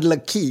mishandle a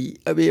key,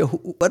 I mean,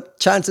 what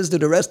chances do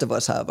the rest of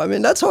us have? I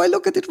mean, that's how I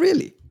look at it,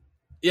 really.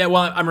 Yeah,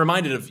 well, I'm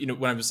reminded of,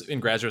 when I was in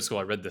graduate school,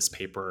 I read this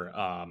paper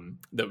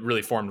that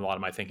really formed a lot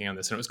of my thinking on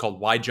this. And it was called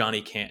Why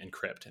Johnny Can't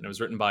Encrypt. And it was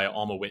written by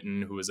Alma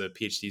Witten, who was a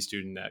PhD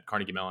student at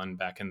Carnegie Mellon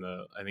back in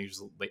I think it was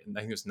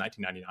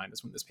 1999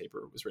 is when this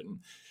paper was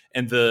written.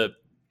 And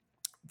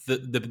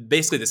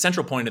basically the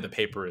central point of the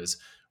paper is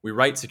we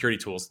write security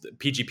tools.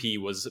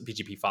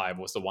 PGP5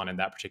 was the one in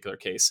that particular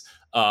case.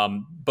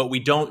 But we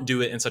don't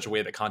do it in such a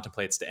way that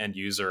contemplates the end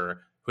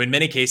user, who in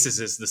many cases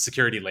is the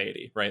security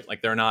laity, right?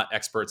 Like they're not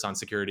experts on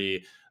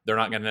security. They're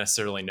not going to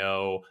necessarily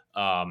know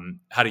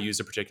how to use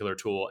a particular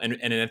tool. And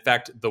in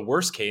fact, the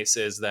worst case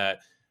is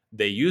that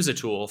they use a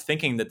tool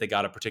thinking that they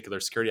got a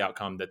particular security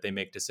outcome that they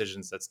make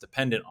decisions that's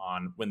dependent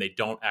on when they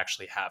don't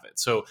actually have it.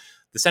 So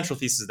the central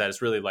thesis of that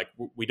is really like,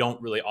 we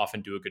don't really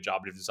often do a good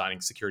job of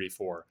designing security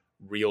for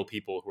real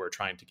people who are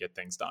trying to get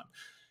things done.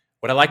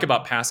 What I like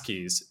about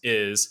passkeys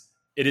is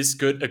it is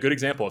a good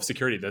example of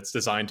security that's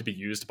designed to be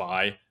used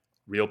by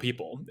real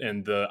people.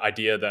 And the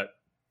idea that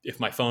if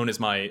my phone is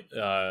my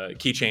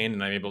keychain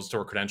and I'm able to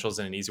store credentials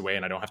in an easy way,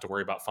 and I don't have to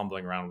worry about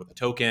fumbling around with a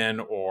token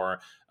or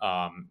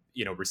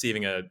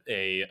receiving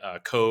a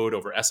code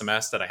over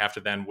SMS that I have to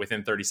then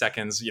within 30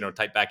 seconds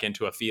type back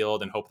into a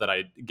field and hope that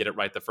I get it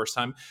right the first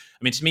time.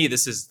 I mean, to me,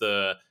 this is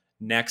the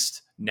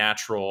next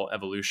natural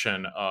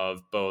evolution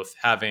of both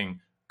having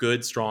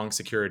good, strong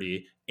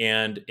security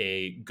and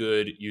a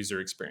good user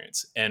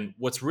experience. And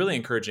what's really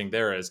encouraging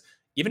there is,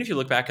 even if you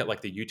look back at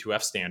like the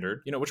U2F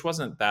standard, which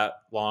wasn't that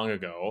long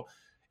ago,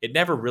 it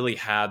never really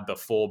had the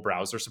full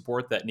browser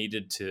support that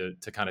needed to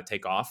kind of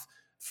take off.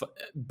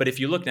 But if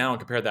you look now and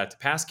compare that to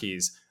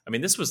passkeys, I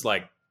mean, this was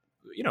like,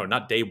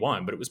 not day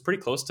one, but it was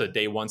pretty close to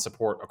day one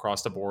support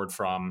across the board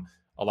from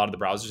a lot of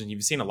the browsers. And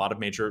you've seen a lot of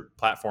major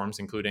platforms,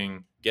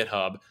 including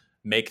GitHub,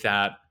 make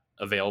that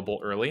available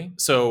early.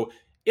 So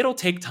it'll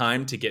take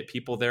time to get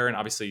people there. And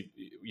obviously,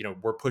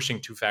 we're pushing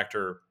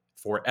two-factor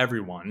for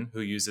everyone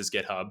who uses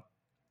GitHub.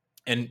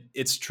 And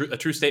it's a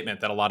true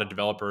statement that a lot of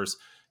developers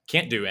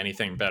can't do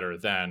anything better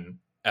than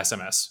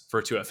SMS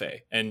for 2FA.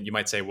 And you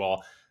might say,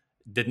 well,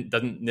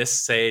 doesn't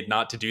NIST say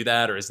not to do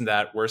that, or isn't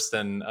that worse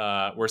than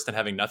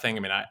having nothing? I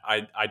mean,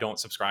 I don't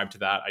subscribe to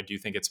that. I do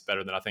think it's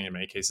better than nothing. In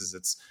many cases,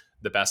 it's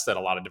the best that a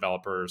lot of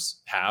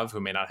developers have who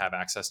may not have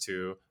access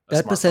to a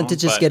that smartphone.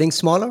 Percentage is getting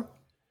smaller?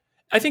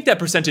 I think that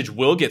percentage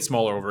will get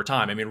smaller over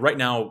time. I mean, right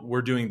now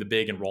we're doing the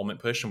big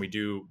enrollment push, and we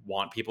do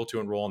want people to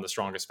enroll in the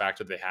strongest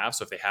factor they have.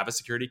 So if they have a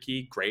security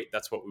key, great.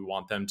 That's what we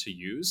want them to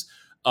use.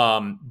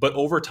 But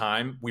over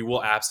time, we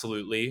will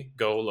absolutely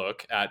go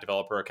look at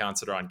developer accounts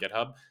that are on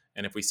GitHub.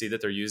 And if we see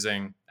that they're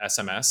using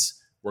SMS,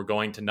 we're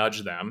going to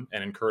nudge them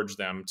and encourage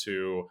them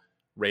to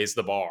raise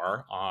the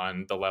bar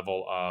on the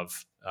level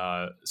of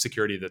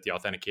security that the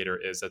authenticator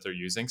is that they're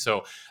using.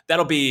 So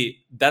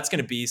that's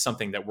going to be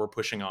something that we're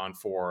pushing on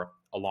for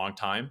a long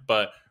time.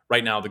 But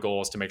right now, the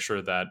goal is to make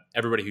sure that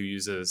everybody who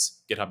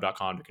uses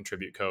github.com to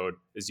contribute code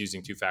is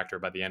using two-factor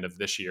by the end of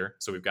this year.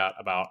 So we've got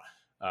about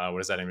what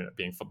does that end up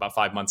being? About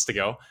 5 months to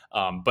go.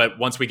 But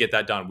once we get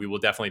that done, we will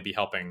definitely be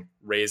helping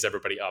raise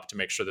everybody up to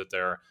make sure that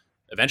they're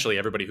eventually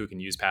everybody who can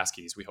use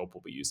passkeys, we hope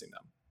will be using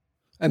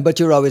them. But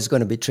you're always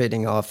going to be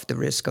trading off the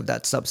risk of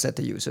that subset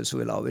of users who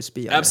will always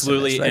be on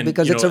absolutely, SMS, right? And,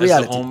 because it's a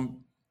reality.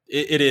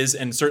 It is,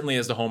 and certainly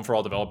as the home for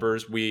all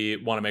developers, we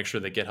want to make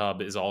sure that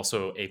GitHub is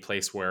also a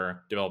place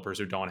where developers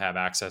who don't have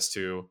access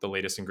to the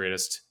latest and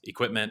greatest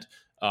equipment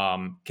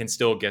can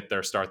still get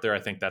their start there. I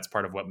think that's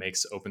part of what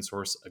makes open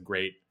source a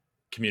great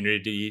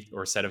community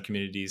or set of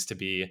communities to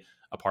be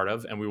a part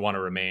of, and we want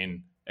to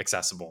remain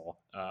accessible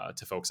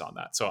to folks on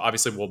that. So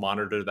obviously we'll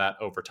monitor that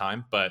over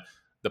time, but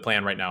the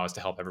plan right now is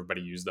to help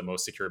everybody use the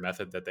most secure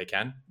method that they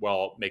can,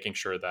 while making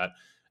sure that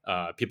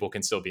people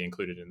can still be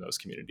included in those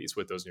communities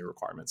with those new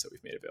requirements that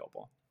we've made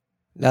available.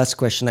 Last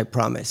question, I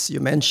promise. You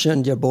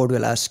mentioned your board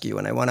will ask you,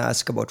 and I want to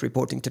ask about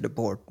reporting to the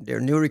board. There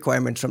are new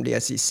requirements from the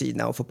SEC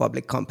now for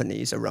public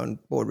companies around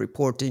board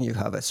reporting. You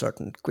have a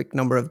certain quick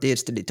number of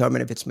days to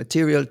determine if it's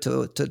material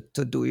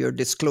to do your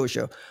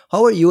disclosure.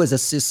 How are you as a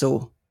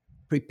CISO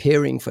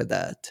preparing for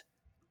that?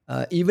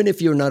 Even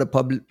if you're not a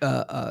public,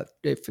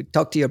 if you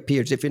talk to your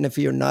peers, even if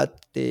you're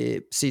not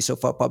the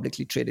CISO for a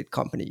publicly traded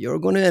company, you're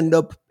going to end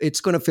up, it's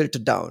going to filter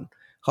down.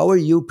 How are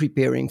you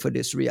preparing for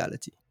this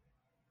reality?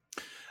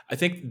 I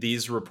think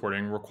these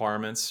reporting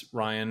requirements,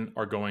 Ryan,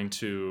 are going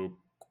to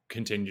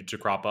continue to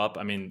crop up.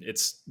 I mean,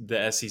 it's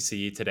the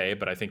SEC today,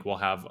 but I think we'll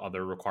have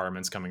other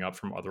requirements coming up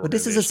from other. But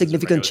this is a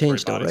significant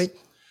change, though, right?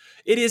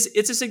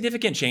 It's a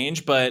significant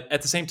change, but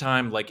at the same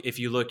time, like if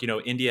you look,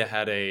 India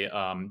had a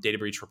data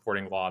breach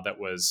reporting law that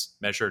was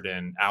measured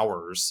in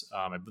hours.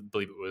 I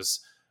believe it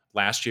was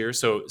last year.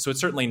 So it's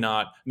certainly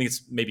not, I think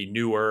it's maybe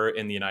newer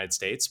in the United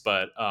States,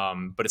 but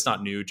it's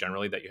not new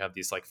generally that you have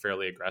these like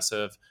fairly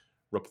aggressive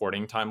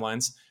reporting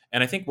timelines.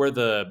 And I think where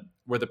the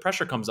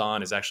pressure comes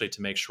on is actually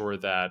to make sure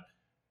that,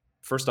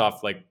 first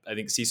off, like I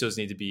think CISOs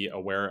need to be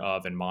aware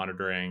of and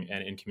monitoring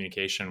and in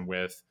communication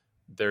with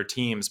their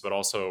teams, but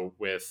also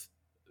with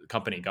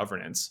company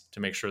governance to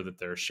make sure that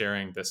they're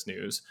sharing this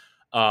news.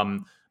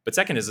 But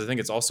second is, I think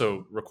it's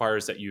also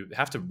requires that you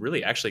have to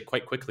really actually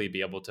quite quickly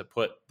be able to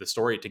put the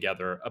story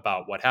together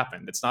about what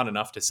happened. It's not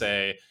enough to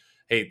say,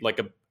 hey, like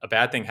a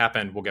bad thing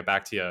happened, we'll get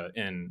back to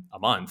you in a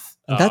month.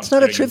 That's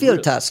not a trivial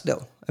task,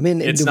 though. I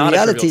mean, in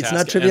reality, it's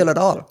not trivial at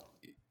all.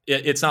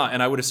 It's not.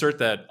 And I would assert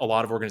that a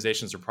lot of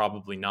organizations are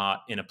probably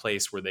not in a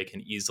place where they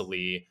can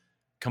easily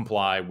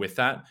comply with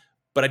that.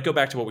 But I'd go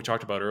back to what we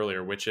talked about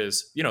earlier, which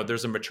is,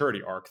 there's a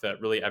maturity arc that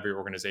really every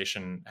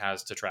organization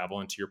has to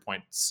travel. And to your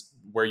point,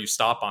 where you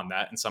stop on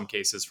that, in some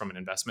cases, from an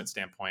investment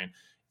standpoint,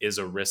 is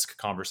a risk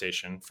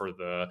conversation for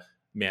the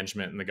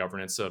management and the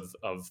governance of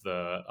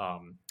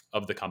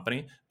the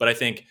company. But I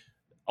think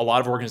a lot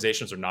of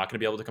organizations are not going to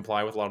be able to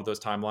comply with a lot of those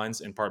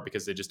timelines, in part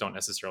because they just don't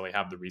necessarily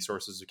have the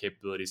resources or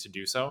capabilities to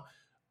do so.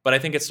 But I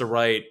think it's the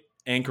right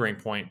anchoring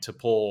point to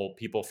pull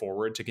people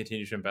forward to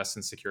continue to invest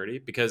in security,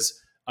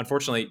 because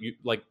unfortunately,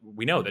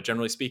 we know that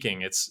generally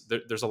speaking,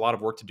 there's a lot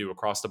of work to do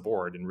across the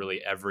board in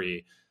really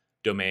every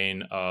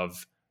domain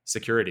of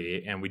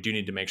security. And we do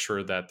need to make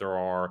sure that there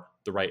are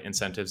the right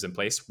incentives in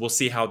place. We'll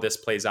see how this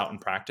plays out in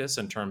practice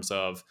in terms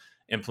of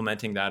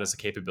implementing that as a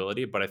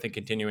capability. But I think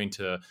continuing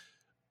to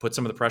put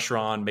some of the pressure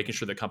on, making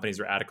sure that companies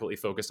are adequately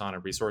focused on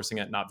and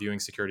resourcing it, not viewing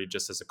security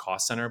just as a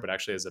cost center, but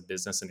actually as a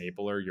business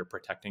enabler. You're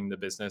protecting the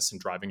business and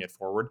driving it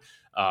forward.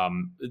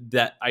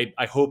 That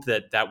I hope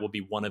that will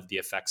be one of the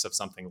effects of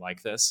something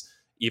like this,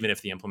 even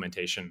if the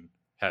implementation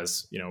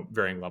has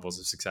varying levels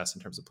of success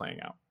in terms of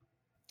playing out.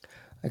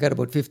 I got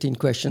about 15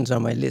 questions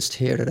on my list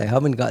here that I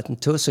haven't gotten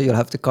to, so you'll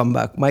have to come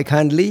back. Mike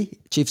Hanley,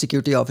 Chief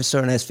Security Officer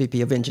and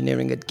SVP of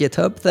Engineering at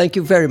GitHub. Thank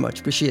you very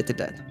much. Appreciate it,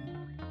 Dad.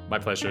 My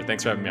pleasure.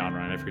 Thanks for having me on,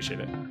 Ryan. I appreciate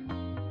it.